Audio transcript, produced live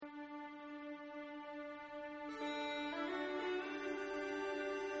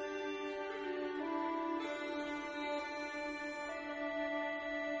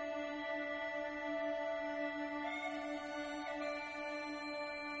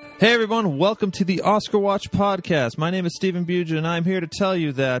Hey everyone, welcome to the Oscar Watch Podcast. My name is Stephen Buja, and I'm here to tell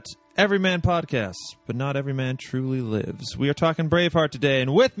you that every man podcasts, but not every man truly lives. We are talking Braveheart today,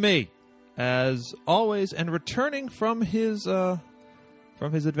 and with me, as always, and returning from his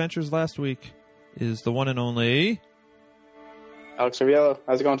adventures last week, is the one and only Alex Riviello.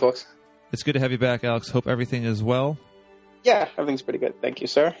 How's it going, folks? It's good to have you back, Alex. Hope everything is well. Yeah, everything's pretty good. Thank you,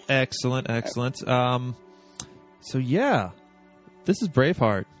 sir. Excellent. So yeah, this is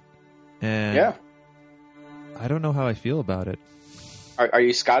Braveheart. And yeah, I don't know how I feel about it. Are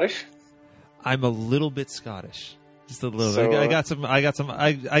you Scottish? I'm a little bit Scottish, just a little So, bit.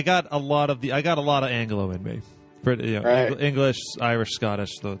 I got a lot of Anglo in me. Pretty, right. English, Irish,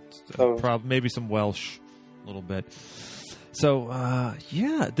 Scottish, maybe some Welsh, a little bit. So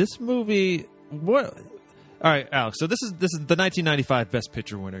this movie. What? All right, Alex. So this is the 1995 Best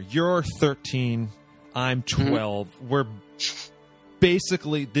Picture winner. You're 13. I'm 12. We're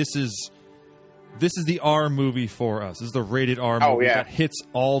basically this is the R movie for us. This is the rated R movie that hits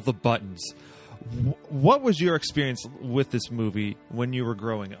all the buttons. What was your experience with this movie when you were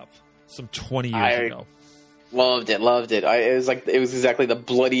growing up, some 20 years ago? Loved it. It was exactly the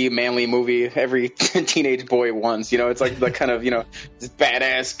bloody, manly movie every teenage boy wants. You know, it's like the kind of just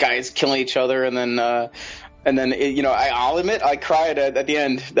badass guys killing each other, and then I'll admit I cried at the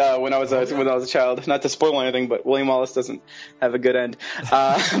end when I was a child. Not to spoil anything, but William Wallace doesn't have a good end.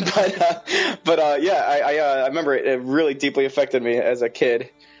 I remember it really deeply affected me as a kid.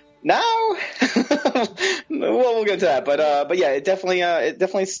 Now, we'll get to that. But yeah, it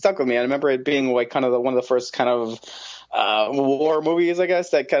definitely stuck with me. I remember it being like kind of one of the first kind of war movies, I guess,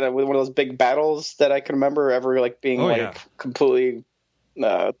 that kind of one of those big battles that I can remember ever like being completely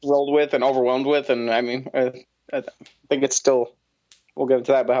thrilled with and overwhelmed with. And I mean, I think it's still, we'll get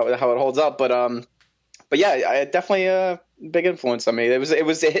into that, but how it holds up. But yeah, I definitely a big influence on me. It was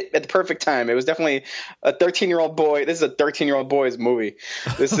a hit at the perfect time. It was definitely a 13-year-old boy. This is a 13-year-old boy's movie.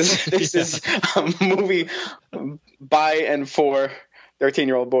 This is a movie by and for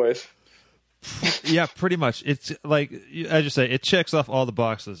 13-year-old boys. Yeah, pretty much. It's like, as you say, it checks off all the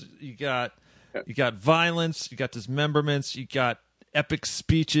boxes. You got violence, you got dismemberments, you got epic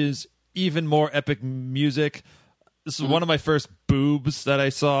speeches, even more epic music. This is one of my first boobs that I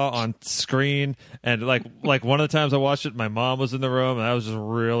saw on screen, and like one of the times I watched it, my mom was in the room, and that was just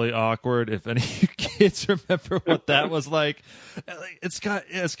really awkward. If any of you kids remember what that was like, it's got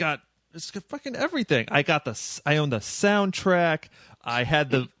fucking everything. I own the soundtrack. I had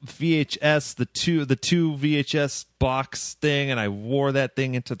the VHS, the two VHS box thing, and I wore that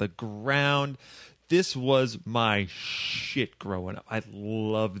thing into the ground. This was my shit growing up. I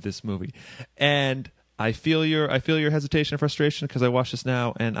loved this movie, and I feel your hesitation and frustration because I watch this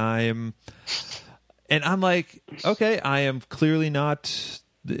now, and I'm like, okay, I am clearly not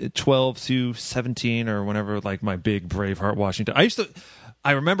 12 to 17 or whenever, like my big Braveheart Washington.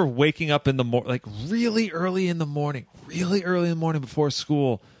 I remember waking up in the like really early in the morning before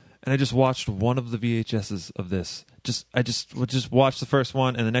school, and I just watched one of the VHSs of this. I would just watch the first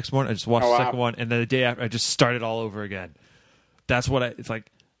one, and the next morning I just watched the second one, and then the day after I just started all over again. That's what it's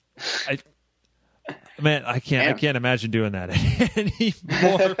like. Man, I can't imagine doing that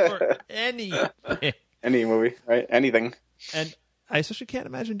anymore for anything. Any movie, right? Anything. And I especially can't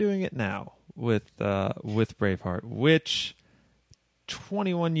imagine doing it now with Braveheart, which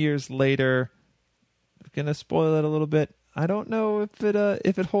 21 years later, I'm gonna spoil it a little bit. I don't know if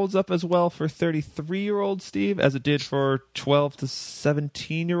it holds up as well for 33-year-old Steve as it did for 12 to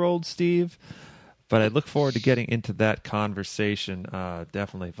 17-year-old Steve. But I look forward to getting into that conversation,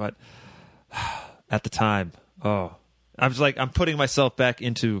 definitely. But at the time, I was like, I'm putting myself back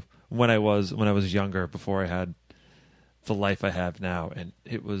into when I was younger, before I had the life I have now, and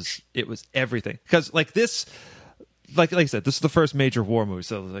it was everything. Because like this, like I said, this is the first major war movie.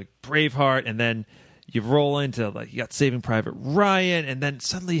 So it was like Braveheart, and then you roll into like you got Saving Private Ryan, and then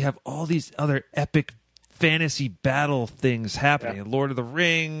suddenly you have all these other epic fantasy battle things happening. Yeah. Lord of the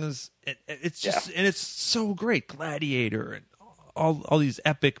Rings, it's just and it's so great. Gladiator and all these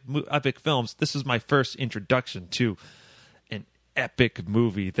epic films. This was my first introduction to an epic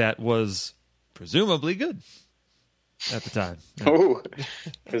movie that was presumably good at the time. Oh,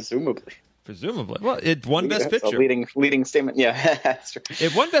 presumably. Well, it won Best Picture. A leading statement. Yeah, that's true.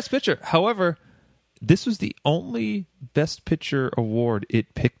 It won Best Picture. However, this was the only Best Picture award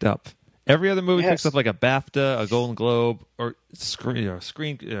it picked up. Every other movie picks up like a BAFTA, a Golden Globe, or Screen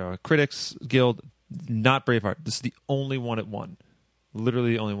Critics Guild. Not Braveheart. This is the only one it won.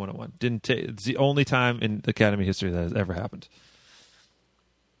 Literally the only one it won. It's the only time in Academy history that has ever happened.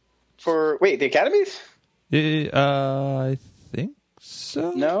 The Academies? I think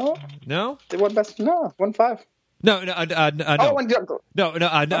so. No, No, it won best. No, won 5. no, no, no. Oh, one. No,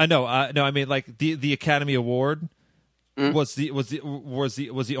 I know. No, I mean like the Academy Award Mm-hmm.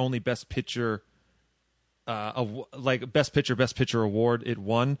 was the only Best Picture, like Best Picture award it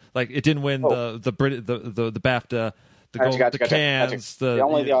won. Like it didn't win the BAFTA, the Cannes,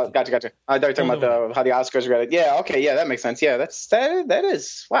 Gotcha. I thought you were talking about how the Oscars read it. Yeah, okay, yeah, that makes sense. Yeah, that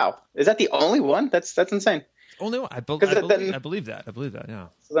is wow. Is that the only one? That's insane. Only one. I believe that. Yeah.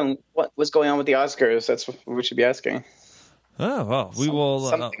 So then, what's going on with the Oscars? That's what we should be asking. Oh well, we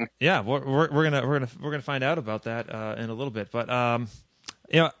will. Yeah, we're gonna find out about that in a little bit. But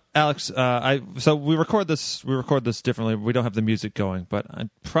Alex, so we record this differently. We don't have the music going, but I'm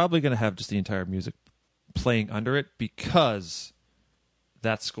probably gonna have just the entire music playing under it because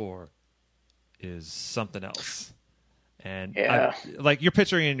that score is something else. And like you're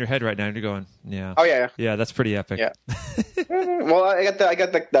picturing it in your head right now, and you're going, yeah, oh yeah, that's pretty epic. Yeah. Well, I got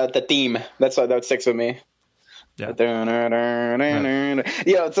the theme. That's why that sticks with me. Yeah. Right.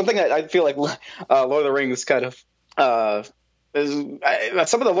 Yeah, it's something I feel like Lord of the Rings kind of some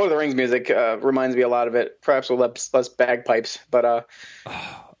of the Lord of the Rings music reminds me a lot of it. Perhaps with less bagpipes, but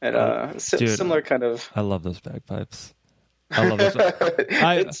similar kind of. I love those bagpipes. I love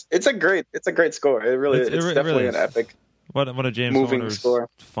those. It's a great score. It really it's definitely really an epic. One of James Horner's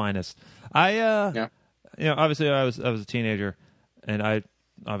finest. Obviously I was a teenager, and I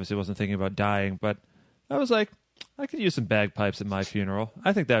obviously wasn't thinking about dying, but I was like, I could use some bagpipes at my funeral.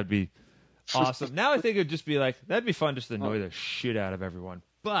 I think that would be awesome. Now I think it would just be like, that'd be fun just to annoy the shit out of everyone.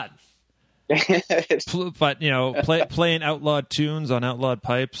 But playing outlawed tunes on outlawed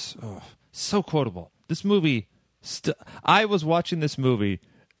pipes, so quotable. This movie, I was watching this movie,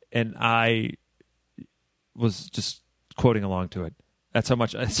 and I was just quoting along to it. That's how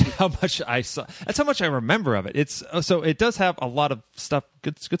much I saw. That's how much I remember of it. It does have a lot of stuff,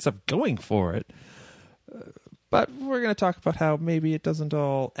 good stuff going for it. But we're going to talk about how maybe it doesn't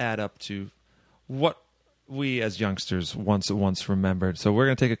all add up to what we as youngsters once remembered. So we're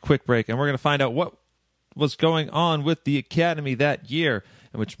going to take a quick break, and we're going to find out what was going on with the Academy that year,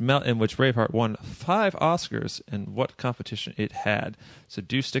 in which Braveheart won 5 Oscars and what competition it had. So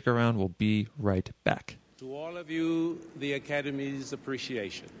do stick around. We'll be right back. To all of you, the Academy's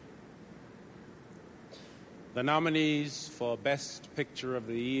appreciation. The nominees for Best Picture of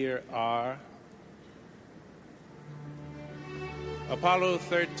the Year are Apollo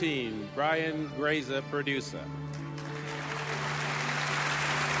 13, Brian Grazer, producer.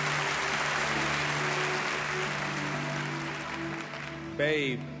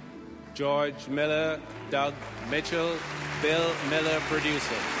 Babe, George Miller, Doug Mitchell, Bill Miller,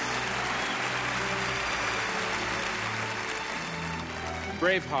 producers.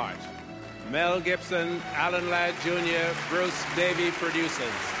 Braveheart, Mel Gibson, Alan Ladd Jr., Bruce Davey,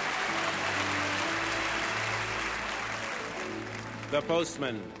 producers. The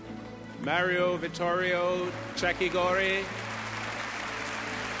Postman, Mario Vittorio Cecchigori,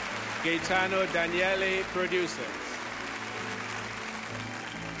 Gaetano Daniele, producers.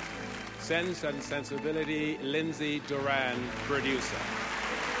 Sense and Sensibility, Lindsay Duran, producer.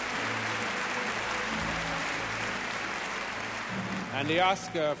 And the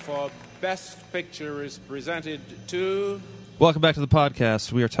Oscar for Best Picture is presented to... Welcome back to the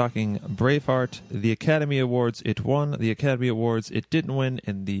podcast. We are talking Braveheart, the Academy Awards it won, the Academy Awards it didn't win,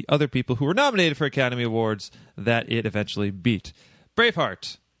 and the other people who were nominated for Academy Awards that it eventually beat.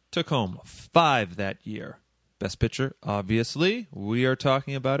 Braveheart took home 5 that year. Best Picture, obviously. We are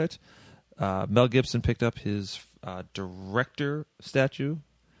talking about it. Mel Gibson picked up his director statue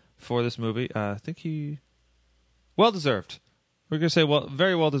for this movie. I think he... Well-deserved. We're going to say,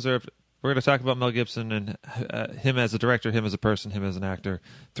 very well-deserved. We're going to talk about Mel Gibson and him as a director, him as a person, him as an actor.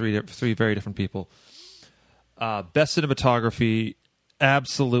 Three very different people. Best cinematography,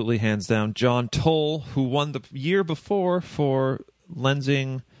 absolutely hands down. John Toll, who won the year before for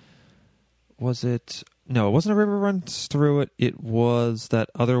lensing. Was it? No, it wasn't A River Runs Through It. It was that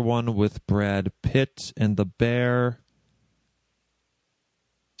other one with Brad Pitt and the bear.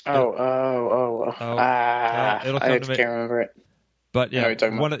 I can't remember it. But yeah,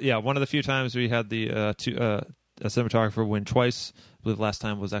 one of the few times we had the a cinematographer win twice. I believe the last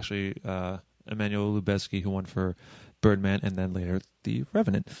time was actually Emmanuel Lubezki, who won for Birdman, and then later The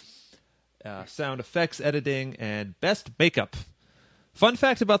Revenant. Sound effects editing and best makeup. Fun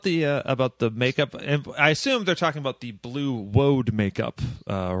fact about the makeup, and I assume they're talking about the blue woad makeup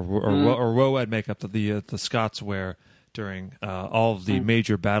or woad makeup that the Scots wear during all of the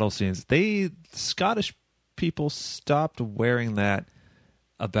major battle scenes. Scottish people stopped wearing that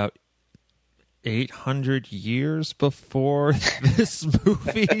about 800 years before this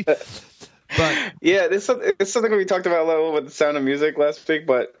movie. But yeah, it's something we talked about a little with The Sound of Music last week.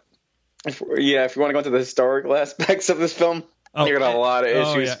 But if you want to go into the historical aspects of this film, you're gonna have a lot of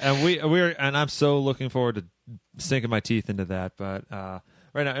issues. Oh yeah, and we're I'm so looking forward to sinking my teeth into that. But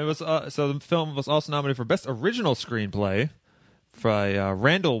right now, it was so the film was also nominated for Best Original Screenplay by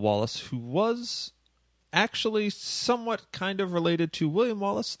Randall Wallace, who was actually somewhat kind of related to William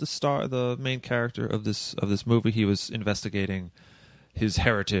Wallace, the main character of this movie. He was investigating his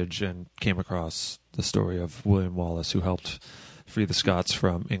heritage and came across the story of William Wallace, who helped free the Scots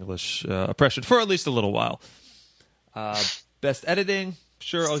from English oppression for at least a little while. Best editing,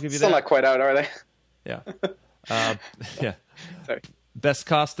 sure, I'll give you Still that. Not quite out, are they? Yeah. Yeah. Sorry. Best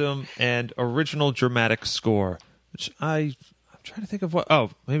costume and original dramatic score, which I'm trying to think of what.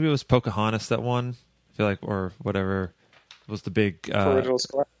 Oh, maybe it was Pocahontas that won. I feel like, or whatever was the big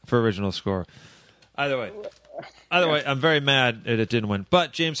For original score. Either way, I'm very mad that it didn't win.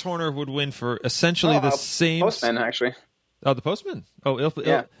 But James Horner would win for essentially the same. Postman, actually. Oh, the Postman. Oh, Il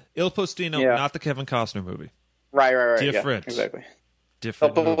Postino, not the Kevin Costner movie. Right. Different. Yeah, exactly.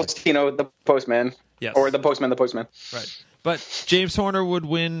 Different. Il Postino, the Postman. Yes. Or the Postman. Right. But James Horner would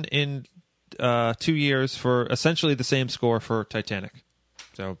win in 2 years for essentially the same score for Titanic.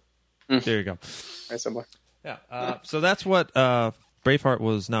 So there you go. Very similar. Yeah. So that's what Braveheart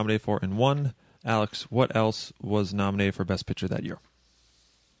was nominated for and won. Alex, what else was nominated for Best Picture that year?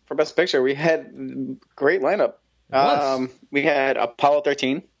 For Best Picture, we had great lineup. We had Apollo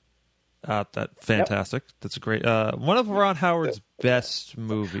 13. That fantastic. Yep. That's a great. One of Ron Howard's best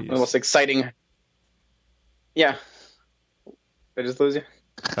movies. One of the most exciting. Yeah. Did I just lose you?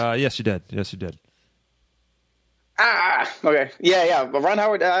 Yes, you did. Okay. Yeah. But Ron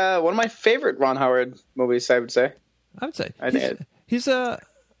Howard, one of my favorite Ron Howard movies, I would say. He's a.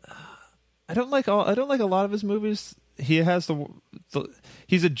 I don't like a lot of his movies. He has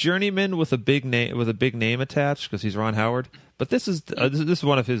he's a journeyman with a big name attached because he's Ron Howard. But this is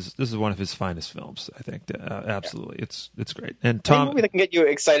one of his finest films. I think absolutely, it's great. And Tom, any movie that can get you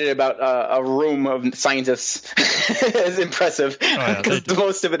excited about a room of scientists is impressive because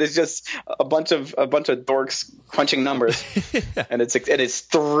most of it is just a bunch of dorks crunching numbers, and it's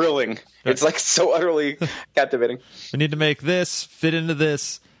thrilling. It's like so utterly captivating. We need to make this fit into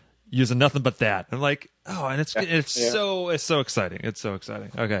this. Using nothing but that. I'm like, and it's so exciting. It's so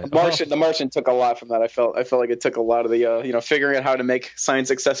exciting. Okay. The Martian took a lot from that. I felt like it took a lot of the figuring out how to make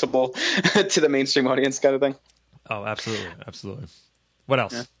science accessible to the mainstream audience kind of thing. Oh, absolutely. What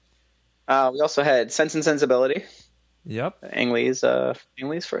else? Yeah. We also had Sense and Sensibility. Yep. Ang Lee's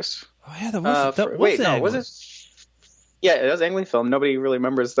first. Oh yeah, was it? Yeah, it was Ang Lee film. Nobody really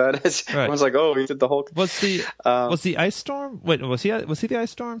remembers that. Everyone's like, "Oh, he did the Hulk." Was the Ice Storm? Wait, was he the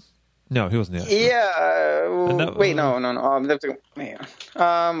Ice Storm? No, he wasn't the Ice Storm. No.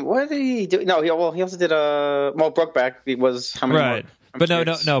 What did he do? No, he also did Brokeback. He was how many? Right, but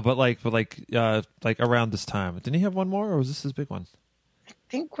no. But like around this time, didn't he have one more, or was this his big one? I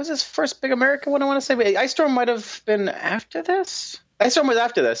think was his first big American one. I want to say, but Ice Storm might have been after this. Ice Storm was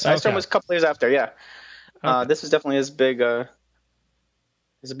after this. Ice Storm was a couple years after. Yeah. Okay. This was definitely his big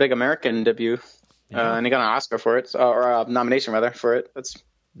American debut, and he got an Oscar for it, or a nomination rather for it. That's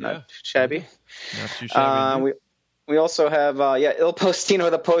not shabby. Not too shabby. We also have Il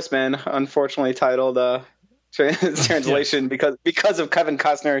Postino the Postman, unfortunately titled translation because of Kevin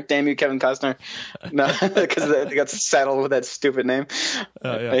Costner. Damn you, Kevin Costner! No, because they got saddled with that stupid name.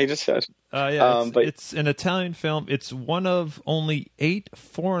 He just it's an Italian film. It's one of only 8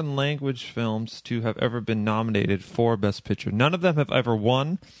 foreign language films to have ever been nominated for Best Picture. None of them have ever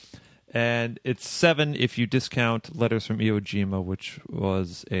won, and it's 7 if you discount Letters from Iwo Jima, which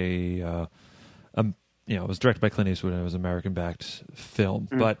was it was directed by Clint Eastwood and it was an American-backed film,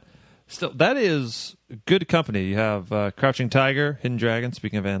 but. Still, that is good company. You have Crouching Tiger, Hidden Dragon,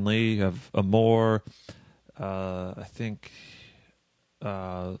 speaking of Ang Lee. You have Amour, I think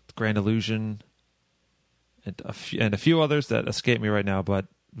Grand Illusion, and a few others that escape me right now, but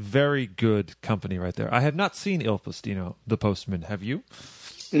very good company right there. I have not seen Il Postino, The Postman. Have you?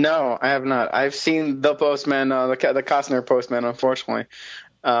 No, I have not. I've seen The Postman, the Costner Postman, unfortunately.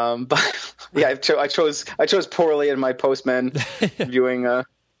 But yeah, I chose poorly in my Postman viewing.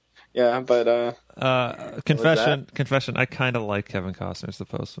 Yeah, but confession. I kind of like Kevin Costner's The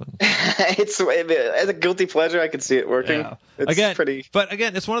Postman. It's as a guilty pleasure. I could see it working. Yeah. It's pretty. But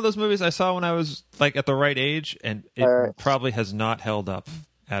again, it's one of those movies I saw when I was like at the right age, and it probably has not held up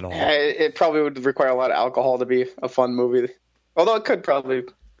at all. It probably would require a lot of alcohol to be a fun movie, although it could probably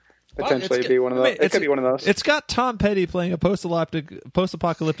potentially be one of those. It could be one of those. It's got Tom Petty playing a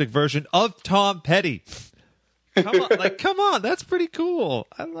post-apocalyptic version of Tom Petty. Come on, that's pretty cool.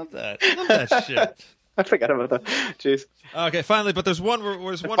 I love that. I love that shit. I forgot about that. Jeez. Okay, finally, but there's one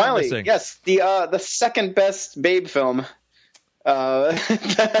we're missing. Yes, the second best Babe film.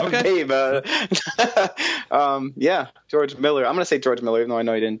 Okay. Babe. Yeah, George Miller. I'm gonna say George Miller, even though I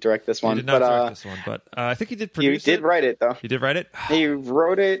know he didn't direct this one. He did not direct this one, but I think he did produce it. He did write it, though. He did write it? He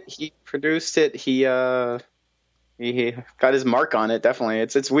wrote it. He produced it. He got his mark on it. Definitely.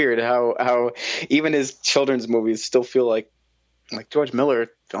 It's weird how even his children's movies still feel like George Miller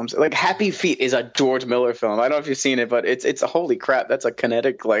films. Like Happy Feet is a George Miller film. I don't know if you've seen it, but it's a holy crap. That's a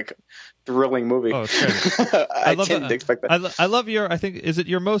kinetic, thrilling movie. Oh, it's great. I didn't expect that. I love your. I think is it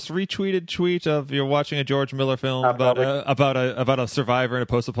your most retweeted tweet of you're watching a George Miller film about a survivor in a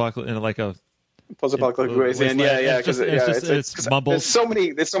post-apocalyptic post-apocalyptic wasteland. Yeah. It's mumbled. There's so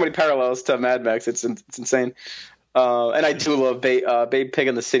many parallels to Mad Max. It's insane. And I do love Babe Pig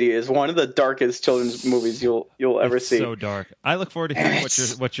in the City is one of the darkest children's movies you'll ever see. So dark. I look forward to hearing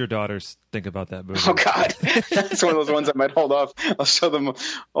what your daughters think about that movie. Oh God, that's one of those ones I might hold off. I'll show them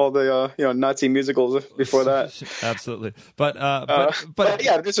all the Nazi musicals before that. Absolutely, but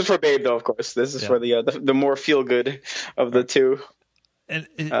yeah, this is for Babe though. Of course, this is for the more feel good of the two. And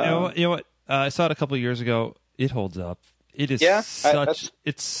you know what? I saw it a couple of years ago. It holds up. It is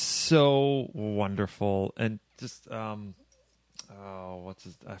it's so wonderful and just I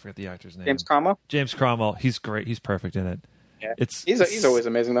forget the actor's name. James Cromwell. He's great. He's perfect in it. Yeah. He's always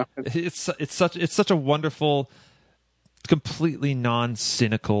amazing though. It's such a wonderful, completely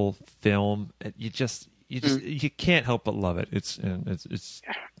non-cynical film. You can't help but love it. It's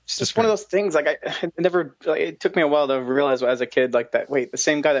just one of those things. It took me a while to realize as a kid that. Wait, the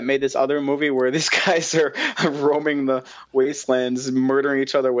same guy that made this other movie where these guys are roaming the wastelands, murdering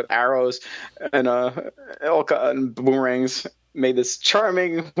each other with arrows and boomerangs, made this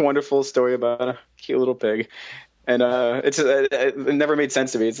charming, wonderful story about a cute little pig. And it never made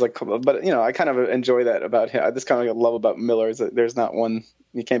sense to me. It's but I kind of enjoy that about him. This kind of love about Miller is that there's not one,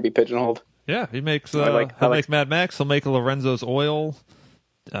 you can't be pigeonholed. Yeah, he makes. He'll make Mad Max. He'll make Lorenzo's Oil.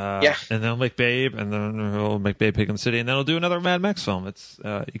 And then he'll make Babe, and then he'll make Babe Pig in the City, and then he'll do another Mad Max film. It's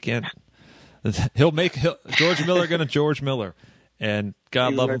you can't. George Miller gonna George Miller, and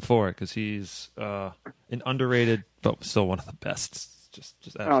God love him for it because he's an underrated but still one of the best. Just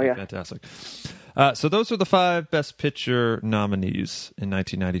absolutely fantastic. So those are the 5 Best Picture nominees in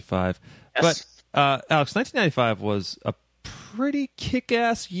 1995. Yes. But Alex, 1995 was a pretty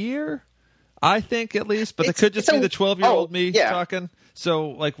kick-ass year. I think at least, but it could just be the 12-year-old me talking. So,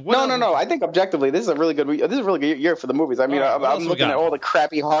 what? No. I think objectively, this is a really good year for the movies. I mean, I'm looking at all the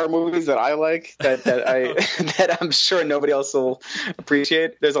crappy horror movies that I like that I'm sure nobody else will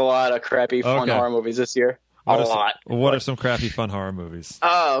appreciate. There's a lot of crappy fun horror movies this year. What are some crappy fun horror movies?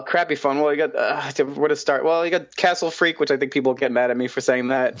 Oh, crappy fun. Well, you got where to start? Well, you got Castle Freak, which I think people get mad at me for saying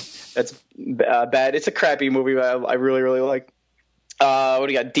that. That's bad. It's a crappy movie, but I really, really like. What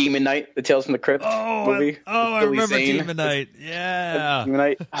do you got? Demon Knight, the Tales from the Crypt movie. I remember Zane. Demon Knight. Yeah. Demon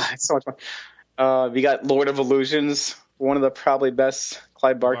Knight. It's so much fun. You got Lord of Illusions, one of the probably best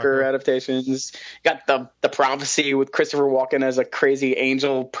Clive Barker adaptations. You got the Prophecy with Christopher Walken as a crazy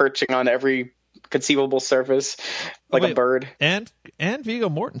angel perching on every conceivable surface a bird. And Viggo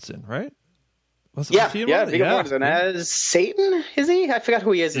Mortensen, right? Viggo Mortensen as Satan, is he? I forgot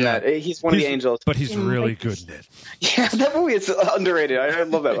who he is in that. He's one of the angels. But he's really good in it. Yeah, that movie is underrated. I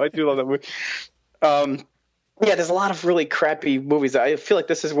love that. I do love that movie. There's a lot of really crappy movies. I feel like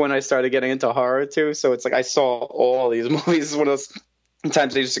this is when I started getting into horror too. So it's I saw all these movies. It's one of those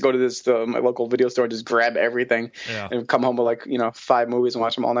times I used to go to my local video store and just grab everything and come home with 5 movies and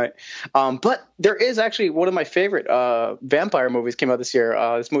watch them all night. But there is actually one of my favorite vampire movies came out this year.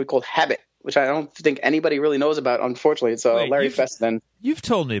 This movie called Habit, which I don't think anybody really knows about, unfortunately. It's Larry Fessenden. You've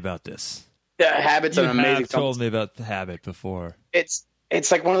told me about this. Yeah, Habit's an amazing film. You have told me about The Habit before. It's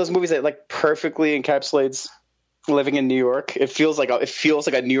like one of those movies that perfectly encapsulates living in New York. It feels like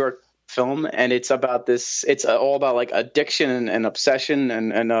a New York film, and it's about this. It's all about addiction and obsession,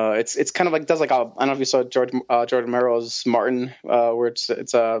 and it's kind of does I don't know if you saw George Romero's Martin, where it's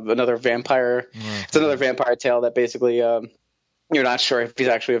another vampire. It's another vampire tale that basically. You're not sure if he's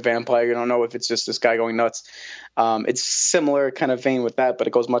actually a vampire. You don't know if it's just this guy going nuts. It's similar kind of vein with that, but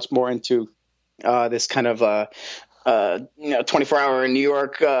it goes much more into this kind of 24-hour New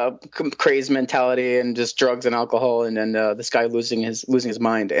York craze mentality and just drugs and alcohol, and then this guy losing his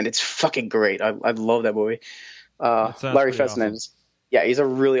mind, and it's fucking great. I love that movie. Larry Fessenden. Awesome. Yeah, he's a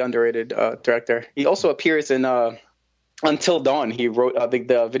really underrated director. He also appears in Until Dawn, he wrote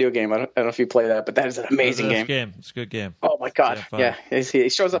the video game. I don't know if you play that, but that is an amazing game. It's a good game. Oh my god, yeah, he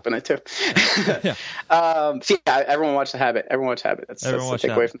shows up in it too. Yeah. Everyone watch The Habit. That's the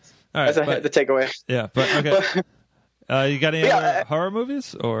takeaway. All right, that's the takeaway. Yeah, but okay. You got any other horror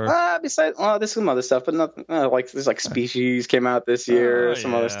movies or? Besides, there's some other stuff, but nothing. There's like Species came out this year.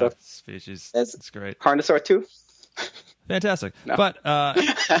 Some other stuff. Species. That's great. Carnosaur 2. Fantastic. No. But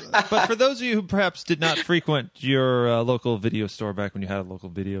for those of you who perhaps did not frequent your local video store back when you had a local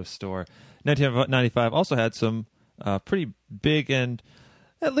video store, 1995 also had some pretty big and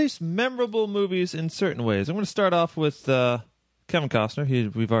at least memorable movies in certain ways. I'm going to start off with Kevin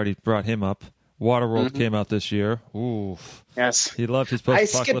Costner. We've already brought him up. Waterworld came out this year. Ooh. Yes. He loved his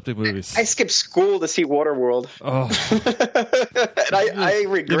post-apocalyptic movies. I skipped school to see Waterworld. Oh. And I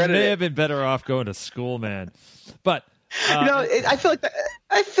regretted it. You may have been better off going to school, man. But I feel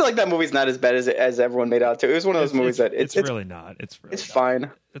like that movie's not as bad as everyone made out to. It was one of those movies that it's really not. It's fine.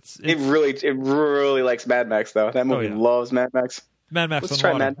 It really likes Mad Max though. That movie loves Mad Max. Mad Max Let's on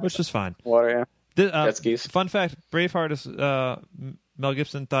try water, Mad Max. which is fine. Water, yeah. Jet skis. Fun fact: Braveheart is Mel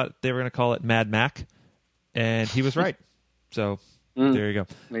Gibson thought they were going to call it Mad Mac, and he was right. So there you go.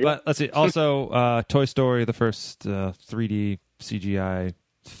 But let's see. Also, Toy Story, the first 3D CGI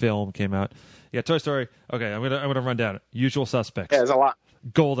film, came out. Yeah, Toy Story. Okay, I'm gonna run down it. Usual Suspects. Yeah, there's a lot.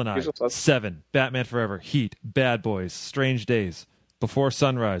 GoldenEye, 7, Batman Forever, Heat, Bad Boys, Strange Days, Before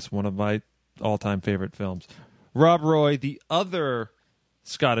Sunrise, one of my all-time favorite films. Rob Roy, the other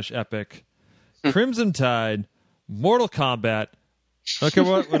Scottish epic, Crimson Tide, Mortal Kombat. I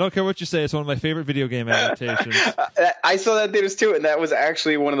don't care what you say. It's one of my favorite video game adaptations. I saw that in theaters too, and that was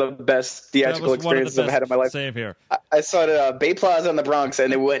actually one of the best theatrical experiences I've had in my life. Same here. I saw it at Bay Plaza in the Bronx,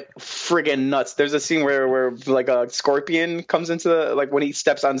 and it went friggin' nuts. There's a scene where like a scorpion comes into when he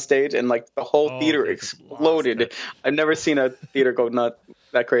steps on stage, and like the whole theater exploded. I've never seen a theater go nut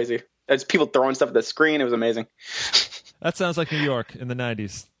that crazy. There's people throwing stuff at the screen. It was amazing. That sounds like New York in the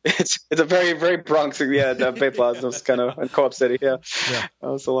 90s. It's a very, very Bronx. Yeah, Bay Plaza was kind of in Co-op City. Yeah.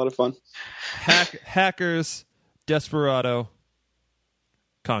 That was a lot of fun. Hackers, Desperado,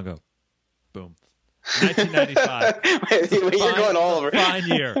 Congo. Boom. 1995. You're going all over. Fine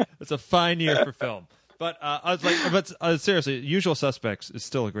year. It's a fine year for film. But I was like, seriously, Usual Suspects is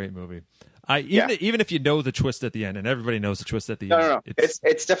still a great movie. Even if you know the twist at the end, and everybody knows the twist at the end. No. It's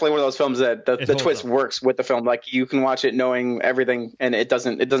definitely one of those films that the twist works with the film. Like you can watch it knowing everything, and it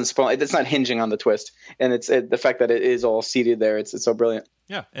doesn't spoil. It's not hinging on the twist, and it's the fact that it is all seated there. It's so brilliant.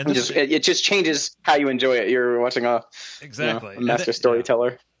 Yeah, and it just changes how you enjoy it. You're watching a master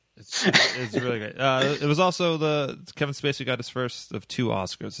storyteller. It's really great. It was also Kevin Spacey got his first of 2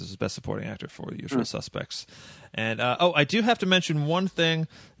 Oscars as Best Supporting Actor for The Usual Suspects. And I do have to mention one thing.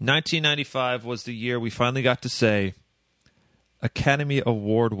 1995 was the year we finally got to say Academy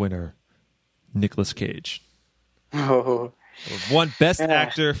Award winner Nicolas Cage. Oh. Won Best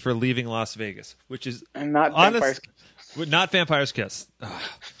Actor for Leaving Las Vegas, which is not Vampire's Kiss.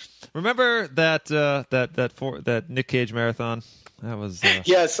 Remember that Nick Cage marathon? That was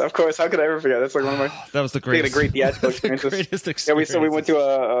yes, of course. How could I ever forget? That's like one of my. That was the greatest. Great theatrical experiences. Greatest experience. We went to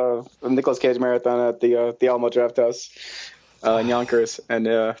a Nicolas Cage marathon at the Alamo Draft House in Yonkers, and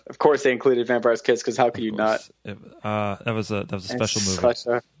of course they included Vampire's Kiss because how could you not? That was a special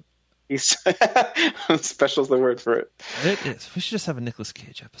movie. Special's the word for it. It is. We should just have a Nicolas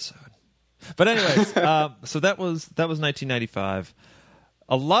Cage episode. But anyways, so that was 1995.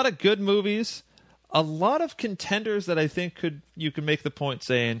 A lot of good movies. A lot of contenders that I think you could make the point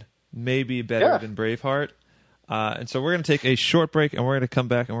saying maybe better than Braveheart. And so we're going to take a short break, and we're going to come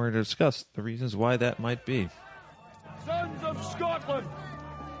back, and we're going to discuss the reasons why that might be. Sons of Scotland,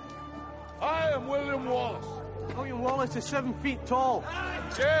 I am William Wallace. William Wallace is 7 feet tall.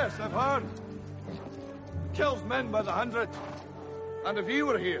 Yes, I've heard. He kills men by the hundred. And if he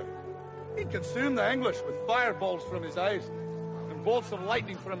were here, he'd consume the English with fireballs from his eyes. Bolts of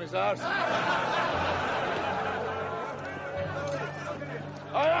lightning from his arse. I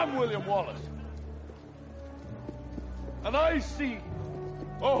am William Wallace. And I see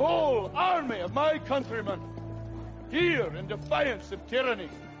a whole army of my countrymen here in defiance of tyranny.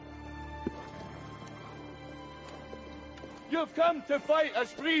 You've come to fight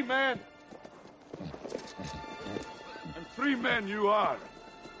as free men. And free men you are.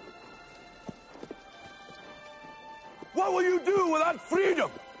 What will you do without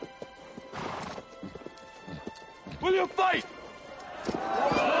freedom? Will you fight? Fight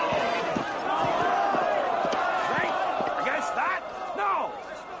against that? No!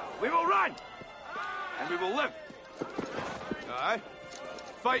 We will run! And we will live. Aye.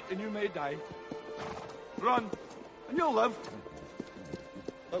 Fight and you may die. Run And you'll live.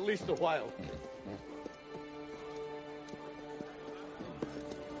 At least a while.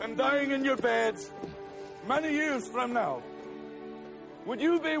 And dying in your beds many years from now, would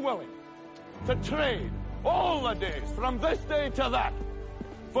you be willing to trade all the days from this day to that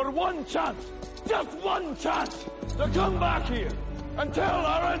for one chance, just one chance, to come back here and tell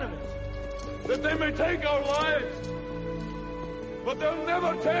our enemies that they may take our lives, but they'll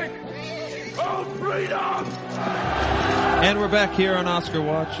never take our freedom? And we're back here on Oscar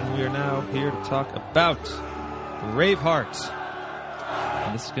Watch, and we are now here to talk about Braveheart.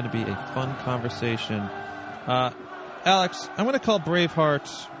 And this is going to be a fun conversation. Alex, I'm going to call Braveheart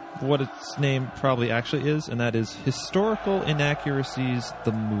what its name probably actually is, and that is Historical Inaccuracies,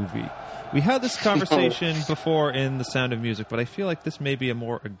 the movie. We had this conversation before in The Sound of Music, but I feel like this may be a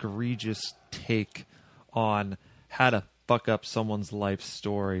more egregious take on how to fuck up someone's life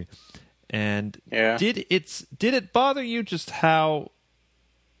story. And did it bother you just how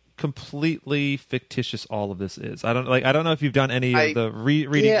completely fictitious all of this is? I don't know if you've done any of the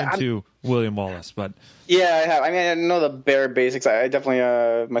reading into William Wallace, but I have. I mean, I know the bare basics. I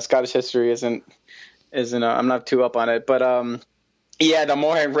definitely my Scottish history isn't I'm not too up on it, but the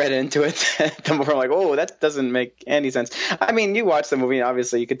more I read into it, the more I'm like, oh, that doesn't make any sense. I mean, you watch the movie, and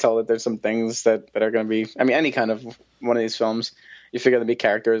obviously you could tell that there's some things that are going to be. I mean, any kind of one of these films, you figure there'll be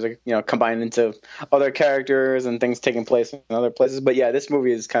characters, combined into other characters and things taking place in other places. But yeah, this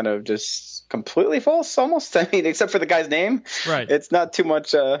movie is kind of just completely false, almost. I mean, except for the guy's name, right? It's not too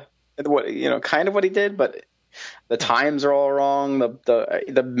much kind of what he did, but the times are all wrong.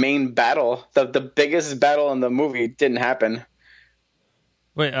 The main battle, the biggest battle in the movie, didn't happen.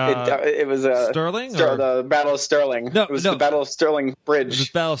 Wait, it was Stirling? The Battle of Stirling. No, it was the Battle of Stirling Bridge. It was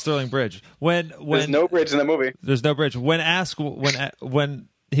the Battle of Stirling Bridge. When there's no bridge in the movie. There's no bridge. When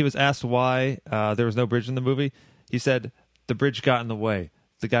he was asked why there was no bridge in the movie, he said the bridge got in the way.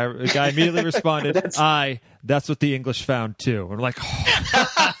 The guy immediately responded, that's what the English found too. And we're like,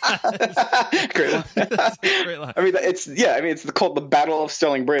 great line. That's a great line. I mean, it's called the Battle of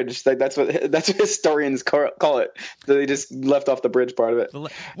Stirling Bridge. That's what historians call it. They just left off the bridge part of it. The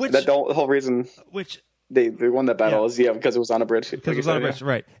whole reason they won that battle is because it was on a bridge. Because it was on a bridge,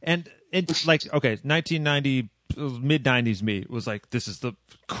 right? And it's like, okay, 1990, mid 90s me was like, this is the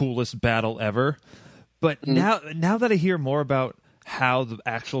coolest battle ever. But now that I hear more about how the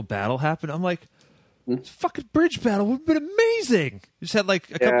actual battle happened, I'm like, this fucking bridge battle would have been amazing. You just had like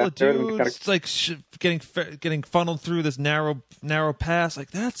a couple of dudes getting funneled through this narrow pass.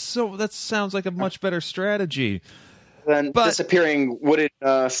 Like that sounds like a much better strategy. Then disappearing wooded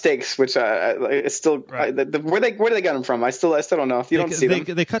stakes, which it's still right. Where do they get them from? I still don't know. You don't see them.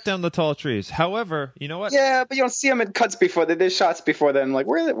 They cut down the tall trees. However, you know what? Yeah, but you don't see them in cuts before. They did shots before then. Like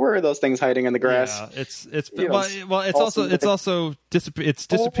where are those things hiding in the grass? Yeah, it's also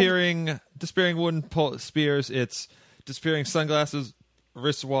disappearing wooden spears. It's disappearing sunglasses,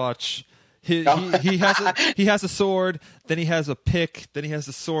 wristwatch. He has a sword. Then he has a pick. Then he has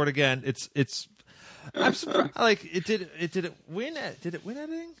a sword again. It's. I'm surprised. Like did it win? Did it win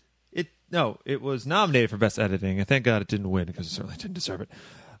editing? It was nominated for best editing, and thank God it didn't win because it certainly didn't deserve it.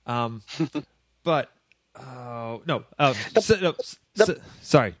 But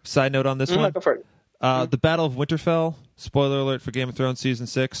sorry. Side note on this one. Go for it. The Battle of Winterfell. Spoiler alert for Game of Thrones season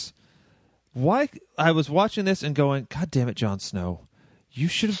 6. Why I was watching this and going, God damn it, Jon Snow, you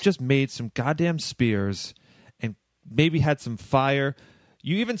should have just made some goddamn spears and maybe had some fire.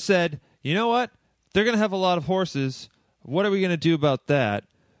 You even said, you know what? They're going to have a lot of horses. What are we going to do about that?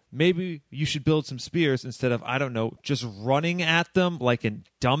 Maybe you should build some spears instead of, I don't know, just running at them like a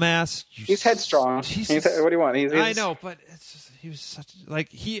dumbass. He's headstrong. What do you want? I know, but it's just, he was such like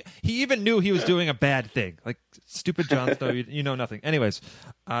he even knew he was doing a bad thing. Like stupid Jon Snow, you know nothing. Anyways,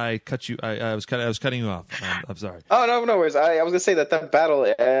 I cut you. I was cutting you off. I'm sorry. Oh no worries. I was gonna say that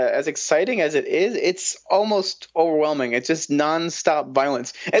battle, as exciting as it is, it's almost overwhelming. It's just nonstop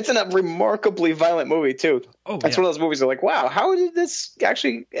violence. It's a remarkably violent movie too. Oh, that's one of those movies that are like, wow, how did this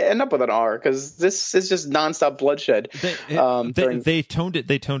actually end up with an R? Because this is just nonstop bloodshed. They toned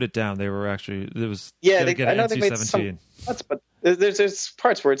it down. They were actually I know they made some cuts, but there's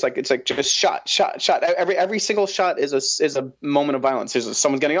parts where it's like just shot. Every single shot is a moment of violence. There's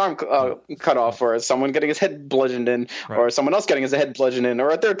someone getting arm cut off, or someone getting his head bludgeoned in, right. Or someone else getting his head bludgeoned in, or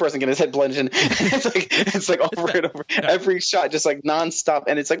a third person getting his head bludgeoned in. it's like over and over. Yeah. Every shot just like nonstop,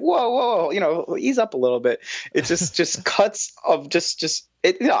 and it's like whoa, ease up a little bit. It's just cuts of just.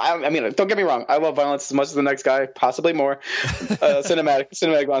 I mean, don't get me wrong. I love violence as much as the next guy, possibly more.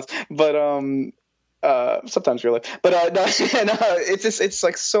 Cinematic violence, but Sometimes really, but no, and it's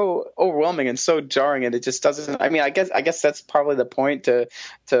like so overwhelming and so jarring, and it just doesn't. I mean, I guess that's probably the point to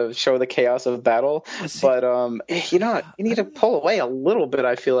show the chaos of battle. But you need to pull away a little bit.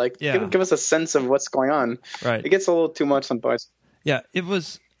 I feel like give us a sense of what's going on. Right, it gets a little too much sometimes. Yeah, it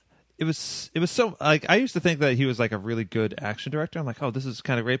was so like I used to think that he was like a really good action director. I'm like, oh, this is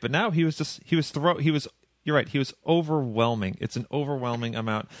kind of great, but now you're right. He was overwhelming. It's an overwhelming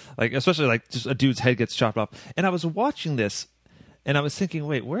amount, like especially like just a dude's head gets chopped off. And I was watching this, and I was thinking,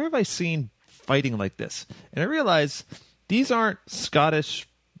 wait, where have I seen fighting like this? And I realized these aren't Scottish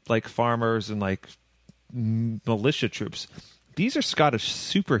like farmers and like militia troops. These are Scottish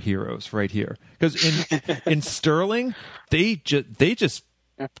superheroes right here. Because in Stirling, they just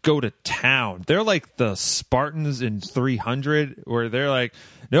go to town. They're like the Spartans in 300, where they're like,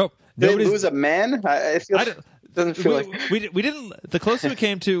 nope. Did they lose a man? Doesn't feel like we didn't. The closest we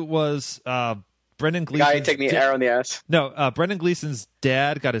came to was Brendan Gleeson. Guy taking the arrow in the ass. No, Brendan Gleeson's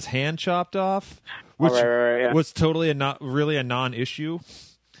dad got his hand chopped off, which was totally a non-issue.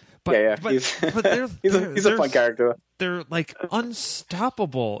 But, he's he's a fun character. They're like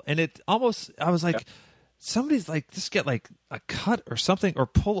unstoppable, and it almost. I was like. Somebody's like, just get like a cut or something, or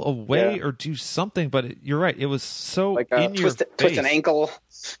pull away or do something. But you're right; it was so like in your face. Twist an ankle,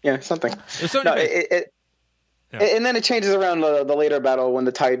 something. So and then it changes around the later battle when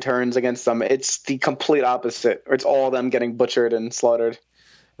the tide turns against them. It's the complete opposite, or it's all of them getting butchered and slaughtered.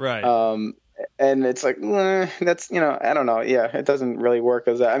 Right. And it's like that's I don't know. Yeah, it doesn't really work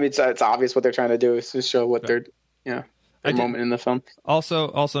as that. I mean, it's obvious what they're trying to do is to show what they're moment in the film.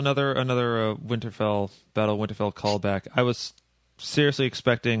 Also another Winterfell callback. I was seriously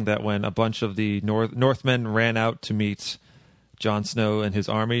expecting that when a bunch of the Northmen ran out to meet Jon Snow and his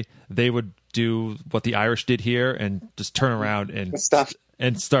army, they would do what the Irish did here and just turn around and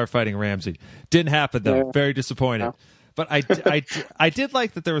start fighting Ramsay. Didn't happen though. Yeah. Very disappointed. No. But I did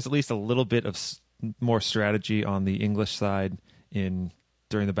like that there was at least a little bit of more strategy on the English side during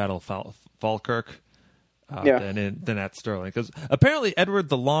the Battle of Falkirk. Than at Stirling, because apparently Edward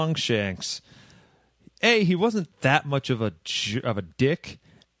the Longshanks, he wasn't that much of a dick,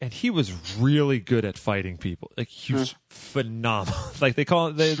 and he was really good at fighting people. Like he was phenomenal. Like they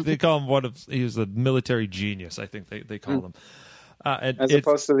call him he was a military genius. I think they call him. As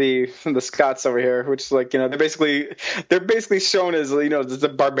opposed to the Scots over here, which is like they're basically shown as the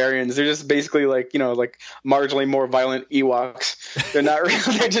barbarians. They're just basically like marginally more violent Ewoks. They're not.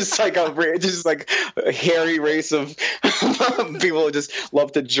 They're just like a hairy race of people who just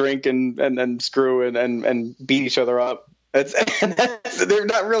love to drink and screw and beat each other up. They're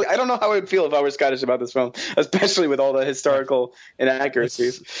not really. I don't know how I would feel if I were Scottish about this film, especially with all the historical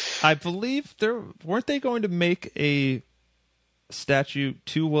inaccuracies. I believe weren't they going to make a statue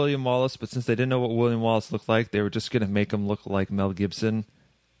to William Wallace, but since they didn't know what William Wallace looked like, they were just going to make him look like Mel Gibson.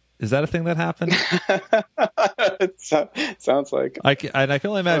 Is that a thing that happened? It sounds like. I can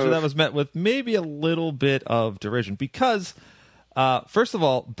only imagine that was met with maybe a little bit of derision because, first of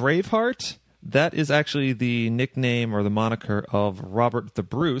all, Braveheart, that is actually the nickname or the moniker of Robert the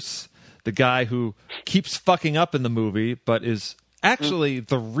Bruce, the guy who keeps fucking up in the movie, but is actually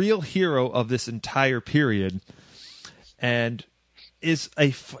the real hero of this entire period, and is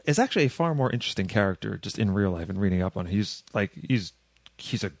actually a far more interesting character just in real life and reading up on him.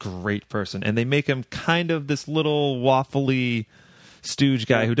 He's a great person, and they make him kind of this little waffly stooge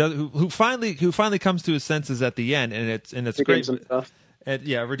guy who finally comes to his senses at the end, and it's great. Himself.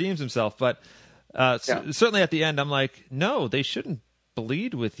 Redeems himself. But certainly at the end, I'm like, no, they shouldn't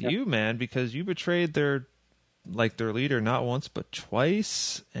bleed with you, man, because you betrayed their leader not once but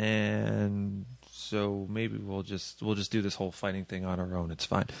twice, and so maybe we'll just do this whole fighting thing on our own. It's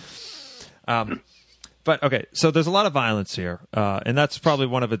fine. But okay, so there's a lot of violence here, and that's probably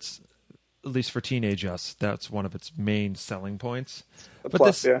one of its, at least for teenage us, that's one of its main selling points.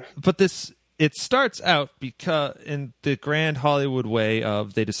 It starts out because in the grand Hollywood way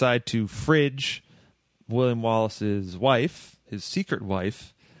of they decide to fridge William Wallace's wife, his secret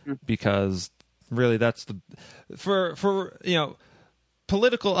wife, because really that's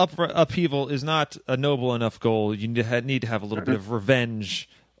political upheaval is not a noble enough goal. You need to have a little bit of revenge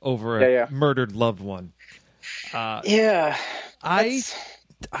over a murdered loved one. I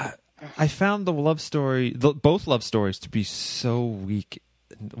found the love story, both love stories, to be so weak.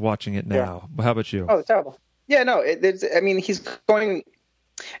 Watching it now, how about you? Oh, terrible. Yeah, no. He's going.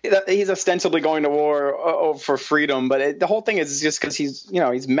 he's ostensibly going to war for freedom, but the whole thing is just because he's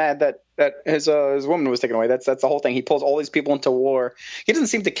mad that his woman was taken away. That's the whole thing. He pulls all these people into war. He doesn't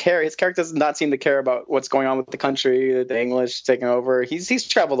seem to care. His character does not seem to care about what's going on with the country, the English taking over. He's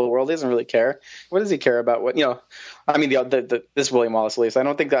traveled the world. He doesn't really care. What does he care about? What I mean, this William Wallace, at least.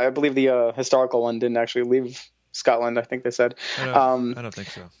 I believe the historical one didn't actually leave Scotland. I think they said. I don't think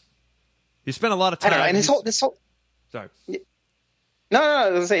so. He spent a lot of time. I don't know, and this whole. Sorry. No, I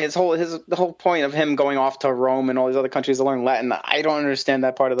was gonna say the whole point of him going off to Rome and all these other countries to learn Latin. I don't understand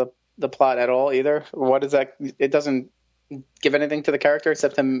that part of the plot at all either. What is that? It doesn't give anything to the character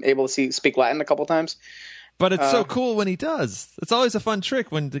except him able to speak Latin a couple times. But it's so cool when he does. It's always a fun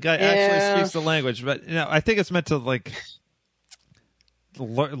trick when the guy actually speaks the language. But I think it's meant to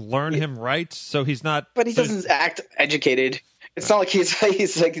learn him right, so he's not. But he doesn't act educated. It's not like he's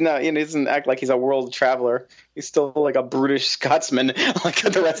like he doesn't act like he's a world traveler. He's still like a brutish Scotsman, like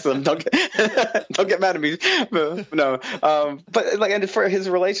the rest of them. Don't get mad at me. No, but like, and for his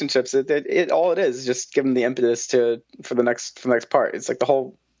relationships, it all it is just give him the impetus for the next part. It's like the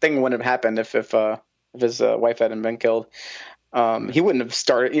whole thing wouldn't have happened if his wife hadn't been killed. He wouldn't have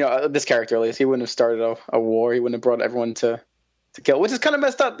started. This character at least, he wouldn't have started a war. He wouldn't have brought everyone to kill, which is kind of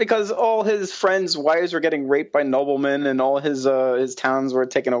messed up because all his friends' wives were getting raped by noblemen and all his towns were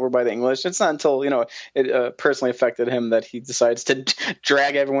taken over by the English. It's not until it personally affected him that he decides to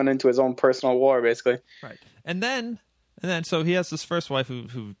drag everyone into his own personal war, basically. Right, and then so he has this first wife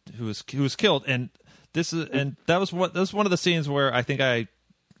who was killed, and that was one of the scenes where I think I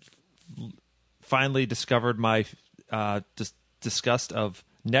finally discovered my disgust of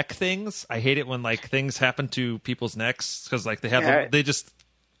neck things. I hate it when things happen to people's necks because they just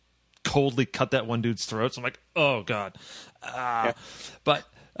coldly cut that one dude's throat. So I'm like, oh god. But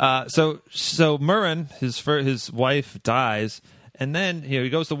so Murren, his wife dies, and then he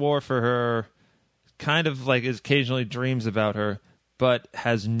goes to war for her. Kind of occasionally dreams about her, but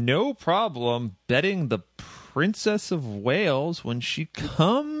has no problem betting the Princess of Wales when she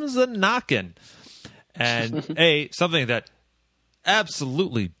comes a knocking. And something that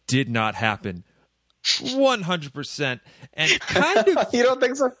absolutely did not happen 100%, and kind of you don't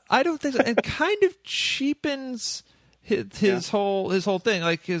think so? I don't think so, and kind of cheapens his whole thing.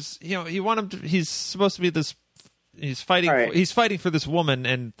 Like he's supposed to be this. He's fighting. Right. He's fighting for this woman,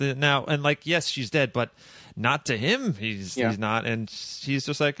 and yes, she's dead, but not to him. He's not, and he's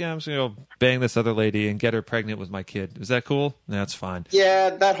just like, I'm just gonna go bang this other lady and get her pregnant with my kid. Is that cool? That's fine. Yeah,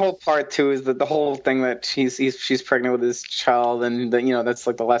 that whole part too is the whole thing that she's pregnant with his child, and that's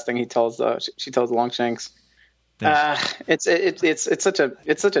like the last thing she tells Longshanks. Yeah. It's such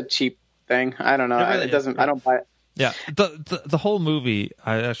a cheap thing. I don't know. It doesn't. I don't buy it. Yeah, the whole movie,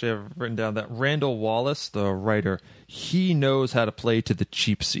 I actually have written down that Randall Wallace, the writer, he knows how to play to the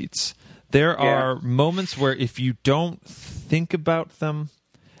cheap seats. There are moments where if you don't think about them,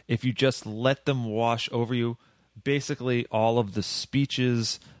 if you just let them wash over you, basically all of the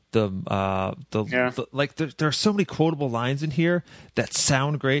speeches, there are so many quotable lines in here that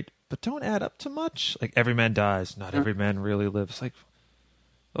sound great, but don't add up to much. Like every man dies, not every man really lives. Like,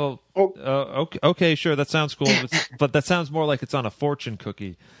 okay, sure, that sounds cool, but that sounds more like it's on a fortune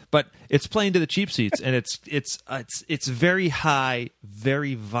cookie. But it's playing to the cheap seats, and it's very high,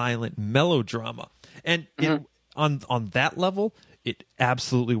 very violent melodrama, and on that level, it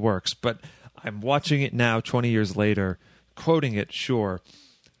absolutely works. But I'm watching it now, 20 years later, quoting it, sure,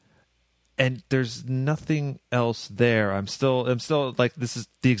 and there's nothing else there. I'm still like, this is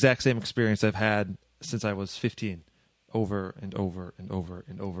the exact same experience I've had since I was 15. Over and over and over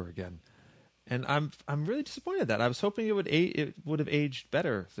and over again, and I'm really disappointed that I was hoping it would have aged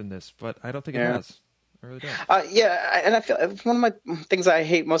better than this, but I don't think it has. I really don't. And I feel one of my things I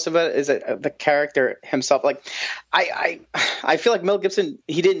hate most of it is the character himself. Like, I feel like Mel Gibson,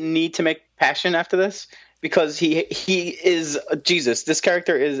 he didn't need to make passion after this because he is Jesus. This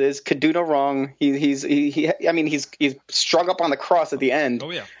character could do no wrong. He's strung up on the cross at the end.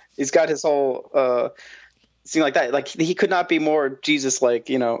 Oh yeah, he's got his whole. Seem like that, like he could not be more Jesus, like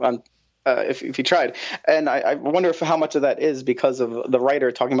if he tried. And I wonder how much of that is because of the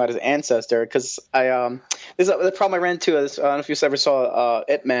writer talking about his ancestor. Because there's the problem I ran into is, I don't know if you ever saw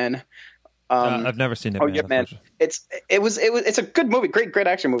Ip Man. I've never seen it. Ip Man. It's a good movie, great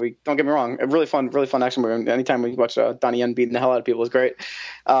action movie. Don't get me wrong, a really fun action movie. Anytime we watch Donnie Yen beating the hell out of people is great.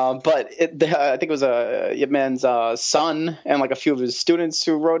 But I think it was Ip Man's son and like a few of his students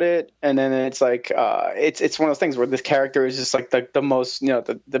who wrote it. And then it's like it's one of those things where this character is just like the most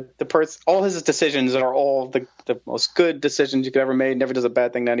the person. All his decisions are all the most good decisions you could ever make. Never does a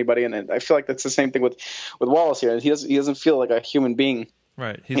bad thing to anybody. And I feel like that's the same thing with Wallace here. He doesn't feel like a human being.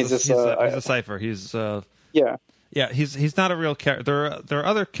 Right. He's a cipher. He's yeah. Yeah, he's not a real character. There are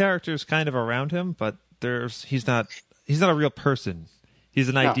other characters kind of around him, but he's not a real person. He's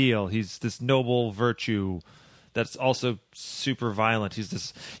an ideal. He's this noble virtue that's also super violent.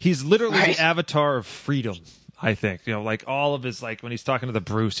 He's literally the avatar of freedom. I think, like all of his, like when he's talking to the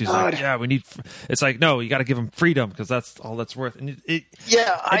Bruce, he's like, yeah, we need, it's like, no, you got to give him freedom because that's all that's worth. And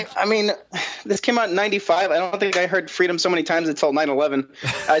I mean, this came out in 95. I don't think I heard freedom so many times until 9/11.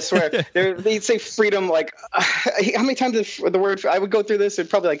 I swear. They say freedom like, how many times the word, I would go through this and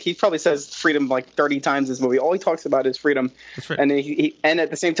he probably says freedom like 30 times in this movie. All he talks about is freedom. That's right. And and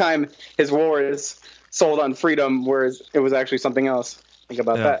at the same time, his war is sold on freedom, whereas it was actually something else. Think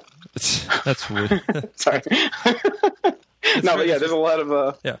about that. That's weird. Sorry. But yeah, there's a lot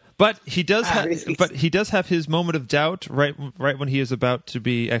of but he does have his moment of doubt right when he is about to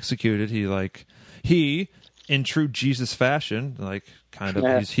be executed. He in true Jesus fashion, like kind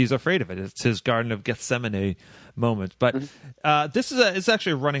of he's afraid of it. It's his Garden of Gethsemane moment. But this is it's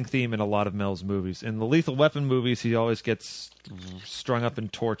actually a running theme in a lot of Mel's movies. In the Lethal Weapon movies, he always gets strung up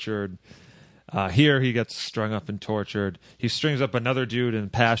and tortured. Here he gets strung up and tortured. He strings up another dude in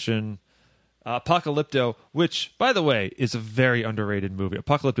Passion. Apocalypto, which, by the way, is a very underrated movie.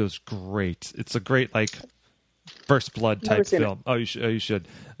 Apocalypto is great. It's a great, like, First Blood type film. Oh, you should.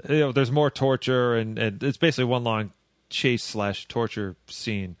 There's more torture, and it's basically one long chase/torture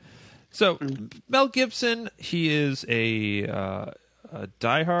scene. So, Mel Gibson, he is a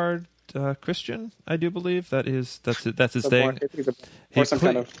diehard Christian, I do believe. That's his thing. He's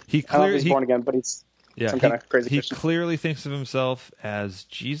born again, but he's some kind of crazy Christian. He clearly thinks of himself as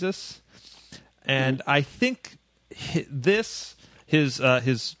Jesus, and I think his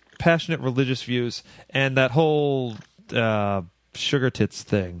passionate religious views and that whole sugar tits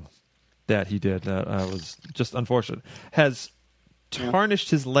thing that he did that was just unfortunate has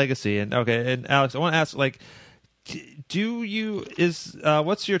tarnished his legacy. And Alex, I want to ask, like,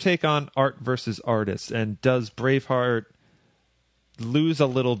 what's your take on art versus artists, and does Braveheart lose a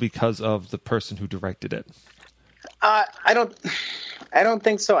little because of the person who directed it? I don't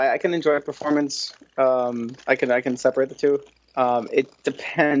think so. I can enjoy a performance. I can separate the two. It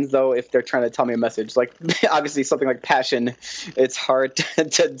depends, though, if they're trying to tell me a message. Like, obviously, something like Passion, it's hard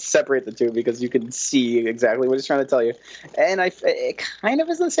to separate the two because you can see exactly what it's trying to tell you. And it kind of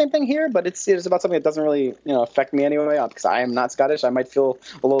is the same thing here, but it's about something that doesn't really affect me anyway because I am not Scottish. I might feel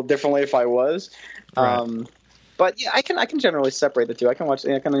a little differently if I was. Right. But yeah, I can generally separate the two. I can watch.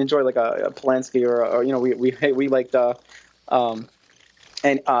 I can enjoy like a Polanski or we liked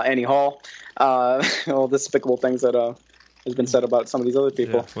Annie Hall. All despicable things that has been said about some of these other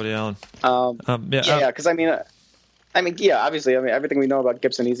people. Yeah, Woody Allen. Because obviously, everything we know about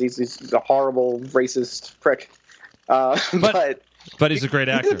Gibson, he's a horrible racist prick. But he's a great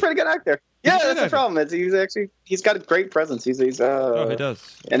actor. He's a pretty good actor. Yeah, that's the problem. He's got a great presence. He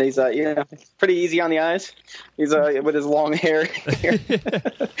does. And he's pretty easy on the eyes. He's with his long hair.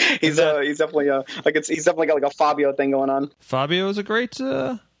 he's definitely he's definitely got like a Fabio thing going on. Fabio is a great.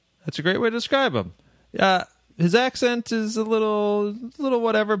 That's a great way to describe him. Yeah. His accent is a little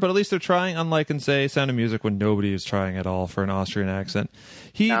whatever, but at least they're trying, unlike in, say, Sound of Music, when nobody is trying at all for an Austrian accent.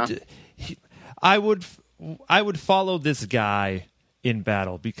 I would follow this guy in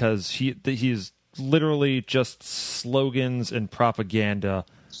battle because he's literally just slogans and propaganda.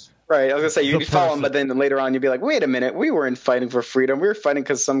 Right, I was going to say, you'd follow him, but then later on you'd be like, wait a minute, we weren't fighting for freedom. We were fighting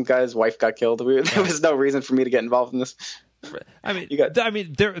because some guy's wife got killed. There was no reason for me to get involved in this.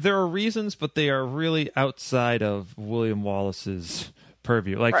 There are reasons, but they are really outside of William Wallace's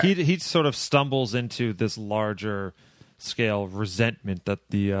purview. Like he sort of stumbles into this larger scale resentment that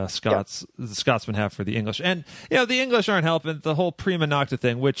the Scotsmen have for the English, and the English aren't helping. The whole Prima Nocta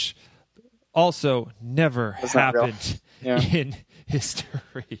thing, which also never happened in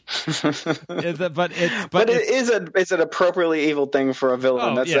history. but it's an appropriately evil thing for a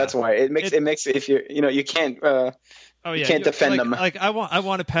villain. That's why it makes if you can't. You can't defend them. Like I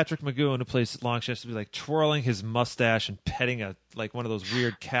wanted Patrick McGowan, who plays Longshot, to be like twirling his mustache and petting one of those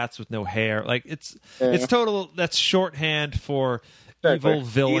weird cats with no hair. Like it's total. That's shorthand for evil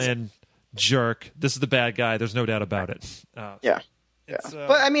villain jerk. This is the bad guy. There's no doubt about it. But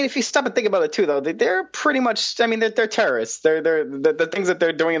if you stop and think about it too, though, they're pretty much. They're terrorists. They're the things that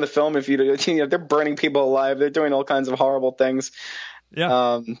they're doing in the film. If they're burning people alive. They're doing all kinds of horrible things.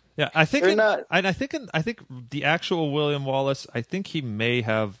 Yeah, I think I think the actual William Wallace, I think he may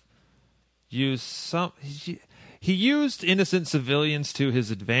have used some. He used innocent civilians to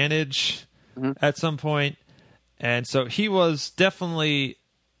his advantage at some point, and so he was definitely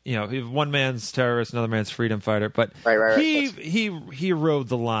one man's terrorist, another man's freedom fighter, but right. he rode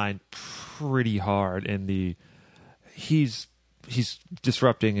the line pretty hard in the he's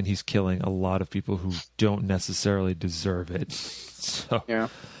disrupting and he's killing a lot of people who don't necessarily deserve it. So yeah.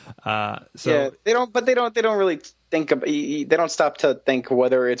 So they don't really think they don't stop to think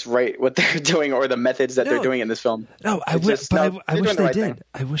whether it's right what they're doing or the methods that they're doing in this film. No, I wish they did.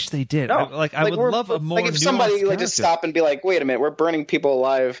 I wish they did. No, I would love a more if somebody just stop and be like, wait a minute, we're burning people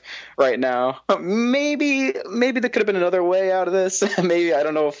alive right now. Maybe there could have been another way out of this. Maybe I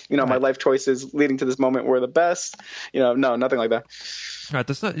don't know if my life choices leading to this moment were the best. No, nothing like that. Right,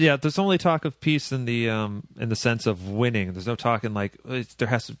 there's only talk of peace in the sense of winning. There's no talk in like there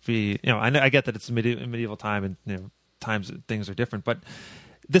has to be. I get that it's a medieval time and times things are different, but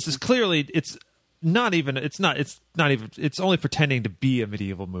this is clearly it's only pretending to be a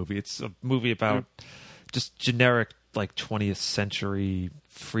medieval movie. It's a movie about just generic like 20th century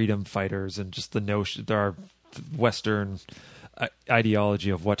freedom fighters and just the notion our Western ideology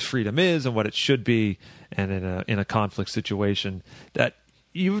of what freedom is and what it should be, and in a conflict situation that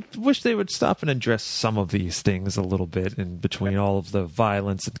you wish they would stop and address some of these things a little bit in between all of the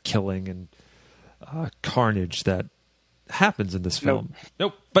violence and killing and carnage that happens in this film.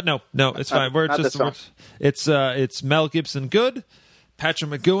 No, it's fine. It's Mel Gibson good,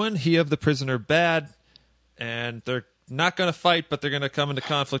 Patrick McGoohan, he of The Prisoner bad, and they're not going to fight, but they're going to come into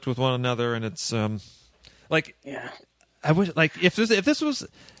conflict with one another, and it's I wish if this was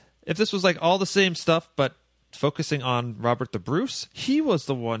like all the same stuff, but focusing on Robert the Bruce, he was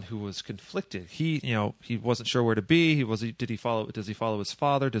the one who was conflicted. He wasn't sure where to be. Does he follow his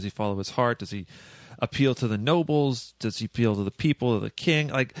father? Does he follow his heart? Does he appeal to the nobles? Does he appeal to the people, to the king?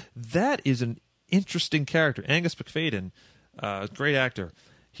 Like, that is an interesting character. Angus McFadden, great actor.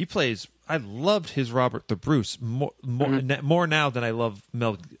 He plays. I loved his Robert the Bruce more now than I love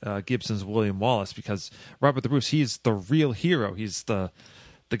Mel Gibson's William Wallace, because Robert the Bruce, he's the real hero. He's the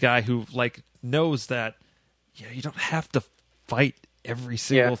guy who knows that you don't have to fight every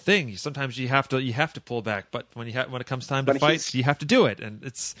single thing. Sometimes you have to pull back, but when it comes time to fight, you have to do it, and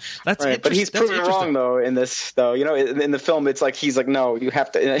that's right. But he's proven wrong though in this. Though in the film, it's like he's like, no, you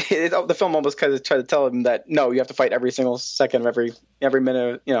have to. The film almost kind of tried to tell him that no, you have to fight every single second of every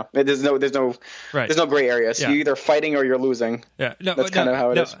minute. There's no gray area. So you're either fighting or you're losing. Yeah, that's kind of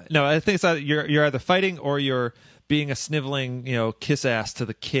how it is. No, I think it's either you're either fighting or you're being a sniveling, kiss ass to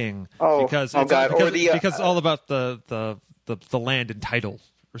the king. Because it's all about the land and title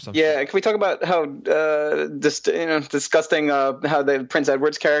or something. Yeah, can we talk about how disgusting how the Prince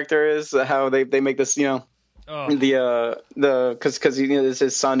Edward's character is? How they make this, because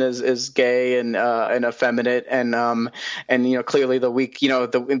his son is gay and effeminate and clearly the weak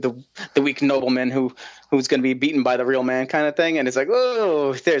the weak nobleman who's going to be beaten by the real man kind of thing, and it's like,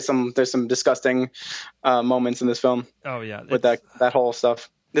 oh, there's some disgusting moments in this film. Oh yeah, with that whole stuff.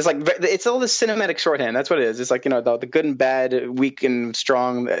 It's all this cinematic shorthand. That's what it is. It's like the good and bad, weak and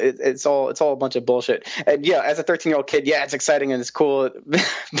strong. It's all a bunch of bullshit. And as a 13-year-old kid, it's exciting and it's cool,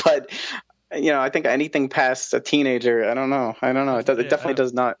 but I think anything past a teenager, I don't know. It definitely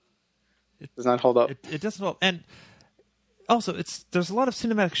does not hold up. It doesn't hold. And also, there's a lot of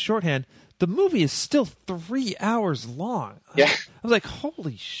cinematic shorthand. The movie is still 3 hours long. Yeah, I was like,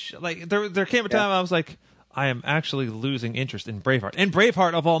 holy shit! Like there came a time I was like, I am actually losing interest in Braveheart. And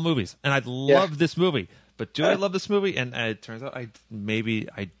Braveheart of all movies. And I love this movie. But do I love this movie? And it turns out I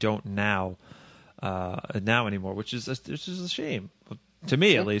don't now anymore, which is a shame. To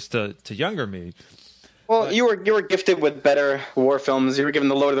me, at least, to younger me. Well, you were gifted with better war films. You were given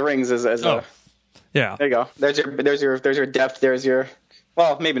The Lord of the Rings as yeah. There you go. There's your depth. There's your.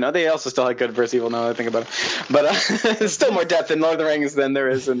 Well, maybe not. They also still had good versus evil now that I think about it. But there's still more depth in Lord of the Rings than there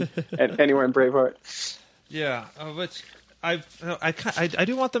is anywhere in Braveheart. Yeah, which I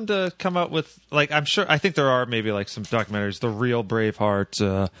do want them to come out with, I think there are maybe some documentaries, The Real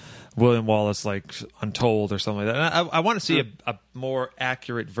Braveheart, William Wallace, Untold or something like that. And I want to see a more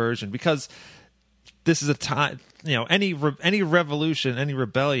accurate version, because this is a time, any revolution, any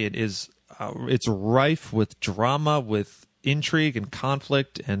rebellion is it's rife with drama, with intrigue and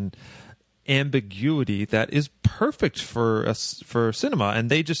conflict and ambiguity that is perfect for cinema, and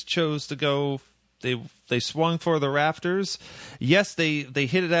they just chose to go. They swung for the rafters. Yes, they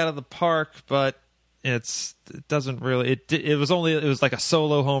hit it out of the park, but it doesn't really. It was like a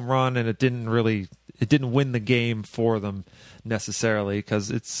solo home run, and it didn't win the game for them necessarily, because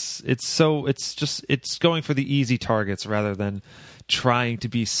it's going for the easy targets rather than trying to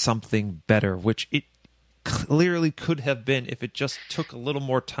be something better, which it clearly could have been if it just took a little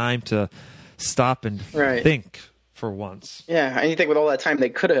more time to stop and think for once. Yeah, and you think with all that time they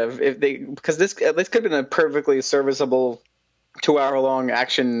could have, because this could have been a perfectly serviceable 2-hour-long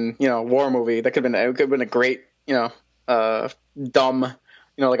action, war movie. That could have been a great, dumb,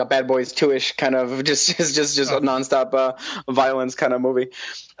 like a Bad Boys 2-ish kind of just a nonstop violence kind of movie.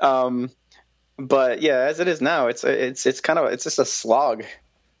 But yeah, as it is now, it's just a slog.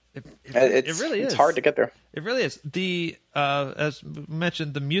 It really is. It's hard to get there. It really is. The as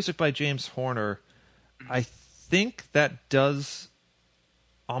mentioned, the music by James Horner, I think that does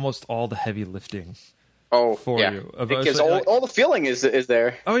almost all the heavy lifting. For you, because all the feeling is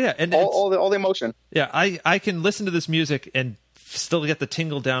there. Oh yeah, and all the emotion. Yeah, I can listen to this music and still get the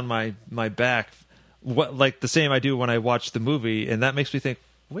tingle down my back, like the same I do when I watch the movie, and that makes me think,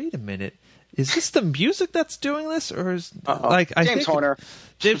 wait a minute. Is this the music that's doing this, or is James Horner?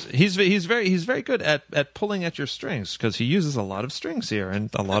 James, he's very good at pulling at your strings, because he uses a lot of strings here and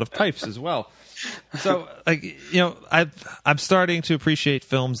a lot of pipes as well. So, I'm starting to appreciate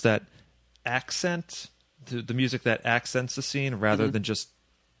films that accent the music, that accents the scene, rather than just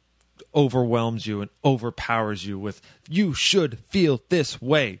overwhelms you and overpowers you with "you should feel this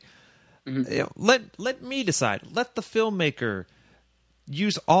way." Let me decide. Let the filmmaker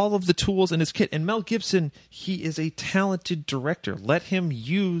use all of the tools in his kit. And Mel Gibson, he is a talented director. Let him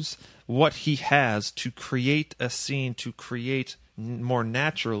use what he has to create a scene, to create more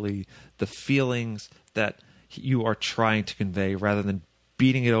naturally the feelings that you are trying to convey, rather than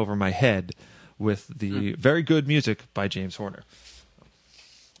beating it over my head with the very good music by James Horner.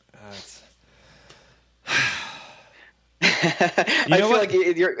 I feel like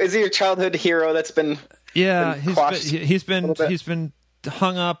is he your childhood hero that's been he's been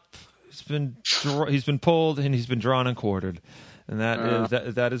hung up, he's been pulled, and he's been drawn and quartered, and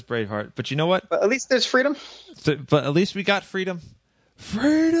that is Braveheart. But you know what? But at least there's freedom. But at least we got freedom.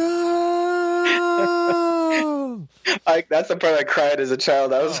 That's the part I cried as a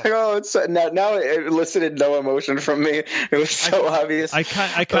child. I was like, "Oh, it's now." It elicited no emotion from me. It was so obvious. I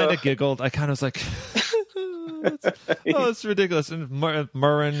kind of giggled. I kind of was like, it's ridiculous." And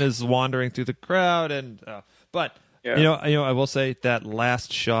Murrin is wandering through the crowd, and but. Yeah. I will say that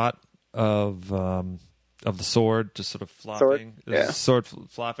last shot of the sword just sort of flopping, sword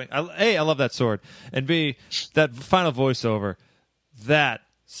flopping. I love that sword, and B, that final voiceover, that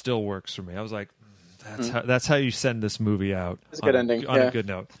still works for me. I was like, that's how you send this movie out. It's a good ending on a good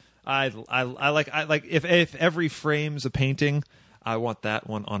note. I like if every frame's a painting, I want that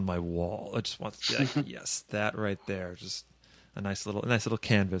one on my wall. I just want yes, that right there, just a nice little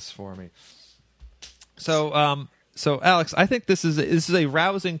canvas for me. So, Alex, I think this is a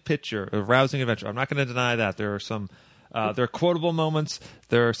rousing picture, a rousing adventure. I'm not going to deny that. There are some there are quotable moments.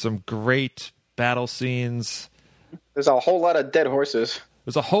 There are some great battle scenes. There's a whole lot of dead horses.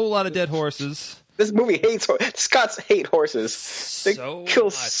 This movie hates Scots hate horses. They kill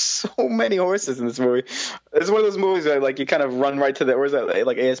so many horses in this movie. It's one of those movies where you kind of run right to the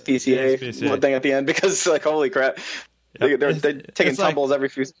ASPCA thing at the end, because holy crap. Yep. They're taking tumbles every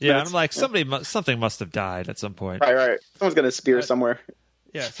few minutes. Yeah, I'm like, something must have died at some point. Right. Someone's got a spear somewhere.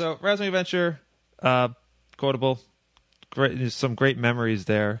 Yeah, so rousing adventure, quotable, great, some great memories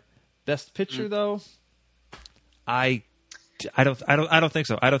there. Best picture though, I don't think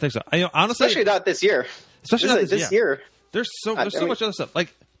so. Honestly, especially not this year. Especially not this year. There's so much other stuff.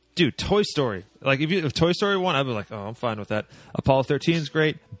 Dude, Toy Story. If Toy Story won, I'd be like, oh, I'm fine with that. Apollo 13 is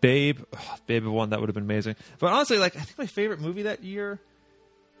great. Babe if won, that would have been amazing. But honestly, I think my favorite movie that year,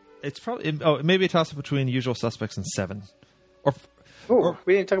 it's probably maybe a toss up between Usual Suspects and Seven.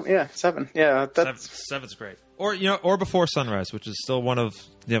 We didn't talk. Yeah, Seven. Yeah, Seven's great. Or Before Sunrise, which is still one of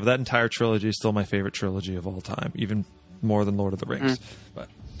that entire trilogy is still my favorite trilogy of all time, even more than Lord of the Rings. But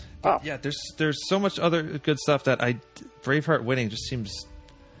yeah, there's so much other good stuff that Braveheart winning just seems.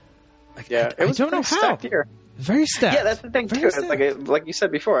 It was I don't know how. Year. Very stacked. Yeah, that's the thing too. Like you said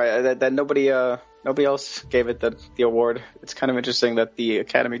before, that nobody else gave it the award. It's kind of interesting that the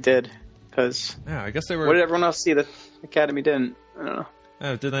Academy did, because I guess they were. What did everyone else see that the Academy didn't? I don't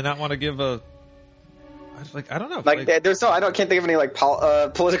know. Did they not want to give a? I don't know. There's no. Can't think of any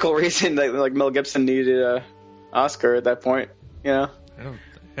political reason that Mel Gibson needed an Oscar at that point. I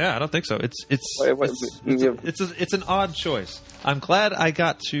don't think so. It's an odd choice. I'm glad I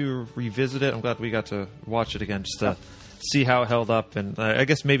got to revisit it. I'm glad we got to watch it again just to see how it held up, and I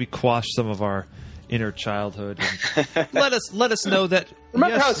guess maybe quash some of our inner childhood. And let us know that.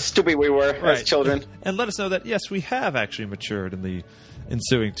 Remember how stupid we were as children, and let us know that yes, we have actually matured in the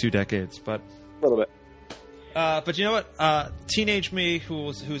ensuing 2 decades. But a little bit. But you know what? Teenage me,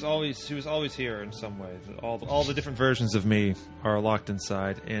 who's always here in some ways. All the different versions of me are locked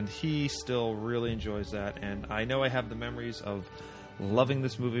inside, and he still really enjoys that. And I know I have the memories of loving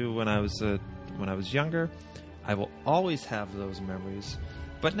this movie when I was younger. I will always have those memories.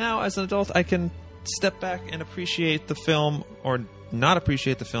 But now, as an adult, I can step back and appreciate the film, or not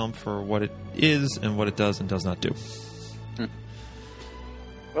appreciate the film for what it is and what it does and does not do.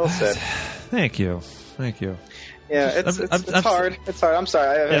 Well said. Thank you. Yeah, it's hard. It's hard. I'm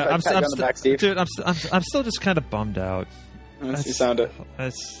sorry. I'm on the back, Steve. Dude, I'm still just kind of bummed out. You sound it.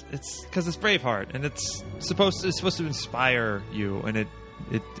 It's because it's Braveheart, and it's supposed to inspire you, and it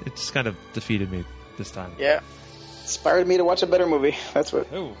just kind of defeated me this time. Yeah, inspired me to watch a better movie. That's what.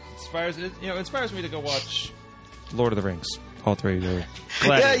 Oh, inspires me to go watch Lord of the Rings. All three. Yeah,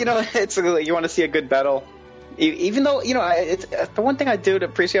 it's you want to see a good battle. Even though, it's the one thing I do to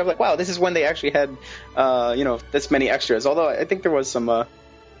appreciate, I'm like, wow, this is when they actually had, this many extras. Although I think there was some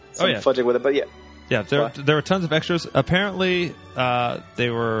fudging with it, but yeah. Yeah, there were tons of extras. Apparently, they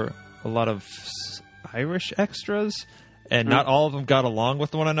were a lot of Irish extras, and not all of them got along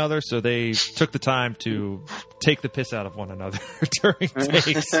with one another, so they took the time to take the piss out of one another during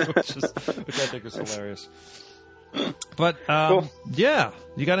takes, which I think is hilarious. But cool. Yeah,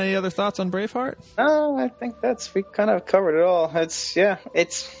 you got any other thoughts on Braveheart? No, I think we kind of covered it all. It's I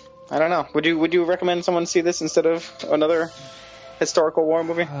don't know. Would you recommend someone see this instead of another historical war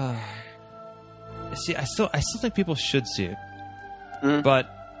movie? See, I still think people should see it, but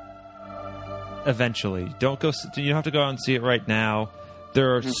eventually, you don't have to go out and see it right now.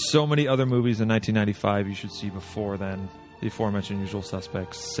 There are so many other movies in 1995 you should see before then. The aforementioned Usual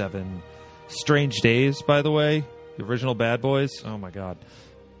Suspects, Seven, Strange Days, by the way. The original Bad Boys. Oh my God.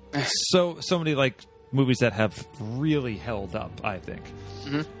 So many movies that have really held up, I think.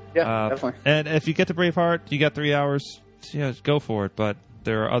 Mm-hmm. Yeah, definitely. And if you get to Braveheart, you got 3 hours. Yeah, go for it. But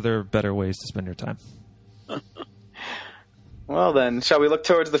there are other better ways to spend your time. Well then, shall we look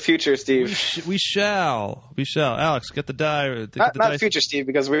towards the future, Steve? We shall. Alex, get the die. Not future Steve,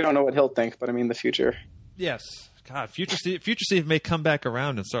 because we don't know what he'll think, but I mean the future. Yes. God, future Steve may come back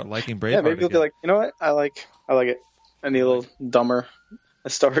around and start liking Braveheart. Yeah, maybe he'll be like, you know what? I like it. I need a little dumber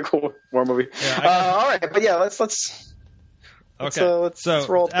historical war movie. Yeah, all right, but yeah, let's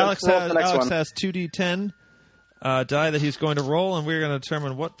roll. Alex the next one. Has 2d10 die that he's going to roll, and we're going to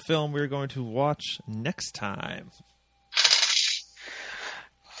determine what film we're going to watch next time.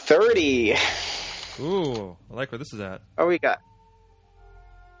 30. Ooh, I like where this is at. Oh, we got.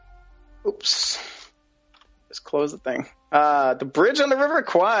 Oops. Just close the thing. The Bridge on the River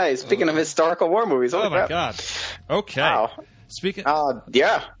Kwai. Speaking of historical war movies. Oh my God. Okay. Wow. Speaking.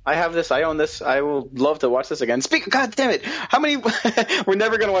 Yeah, I have this. I own this. I will love to watch this again. God damn it! How many? We're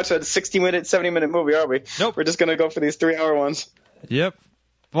never going to watch a 60-minute, 70-minute movie, are we? Nope. We're just going to go for these 3-hour ones. Yep.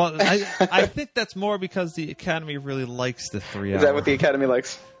 Well, I think that's more because the Academy really likes the 3 hour. Is that what the Academy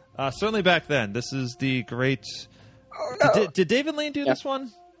likes? Certainly back then. This is the great. Oh, no. Did David Lean do this one?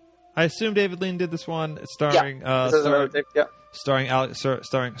 I assume David Lean did this one, starring starring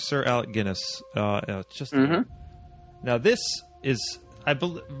Sir Alec Guinness. Now this is, I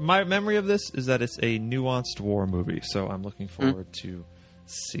believe, my memory of this is that it's a nuanced war movie. So I'm looking forward to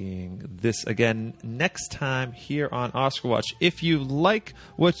seeing this again next time here on Oscar Watch. If you like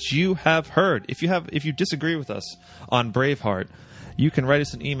what you have heard, if you disagree with us on Braveheart, you can write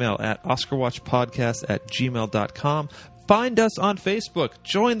us an email at oscarwatchpodcast@gmail.com. Find us on Facebook.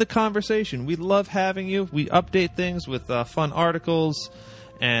 Join the conversation. We love having you. We update things with fun articles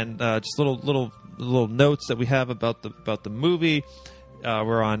and just little notes that we have about the movie.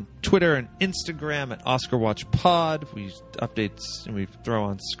 We're on Twitter and Instagram at OscarWatchPod. We update and we throw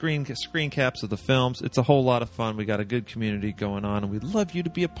on screen caps of the films. It's a whole lot of fun. We got a good community going on, and we'd love you to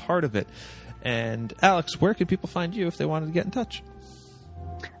be a part of it. And Alex, where can people find you if they wanted to get in touch?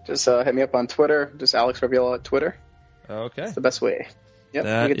 Just hit me up on Twitter. Just Alex Raviolo at Twitter. Okay. That's the best way.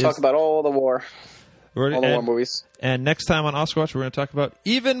 Yep. We can talk about all the war. All the war movies. And next time on Oscar Watch, we're going to talk about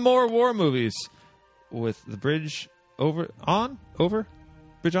even more war movies with The Bridge Bridge on? Bridge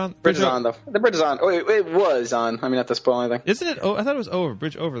is on, though. The bridge is on. Oh, it was on. I mean, not to spoil anything. Isn't it? Oh, I thought it was over.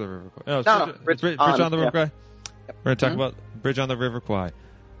 Bridge over the River Kwai. No, Bridge on the River Kwai. Yep. We're going to talk about Bridge on the River Kwai.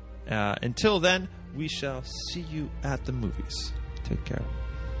 Until then, we shall see you at the movies. Take care.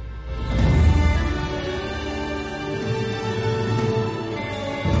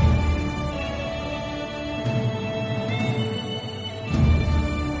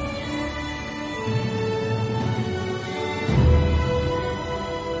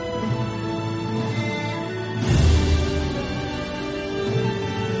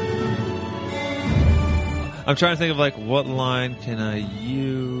 I'm trying to think of like what line can I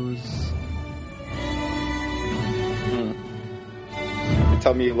use.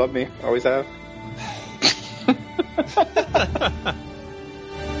 Tell me you love me. Always have.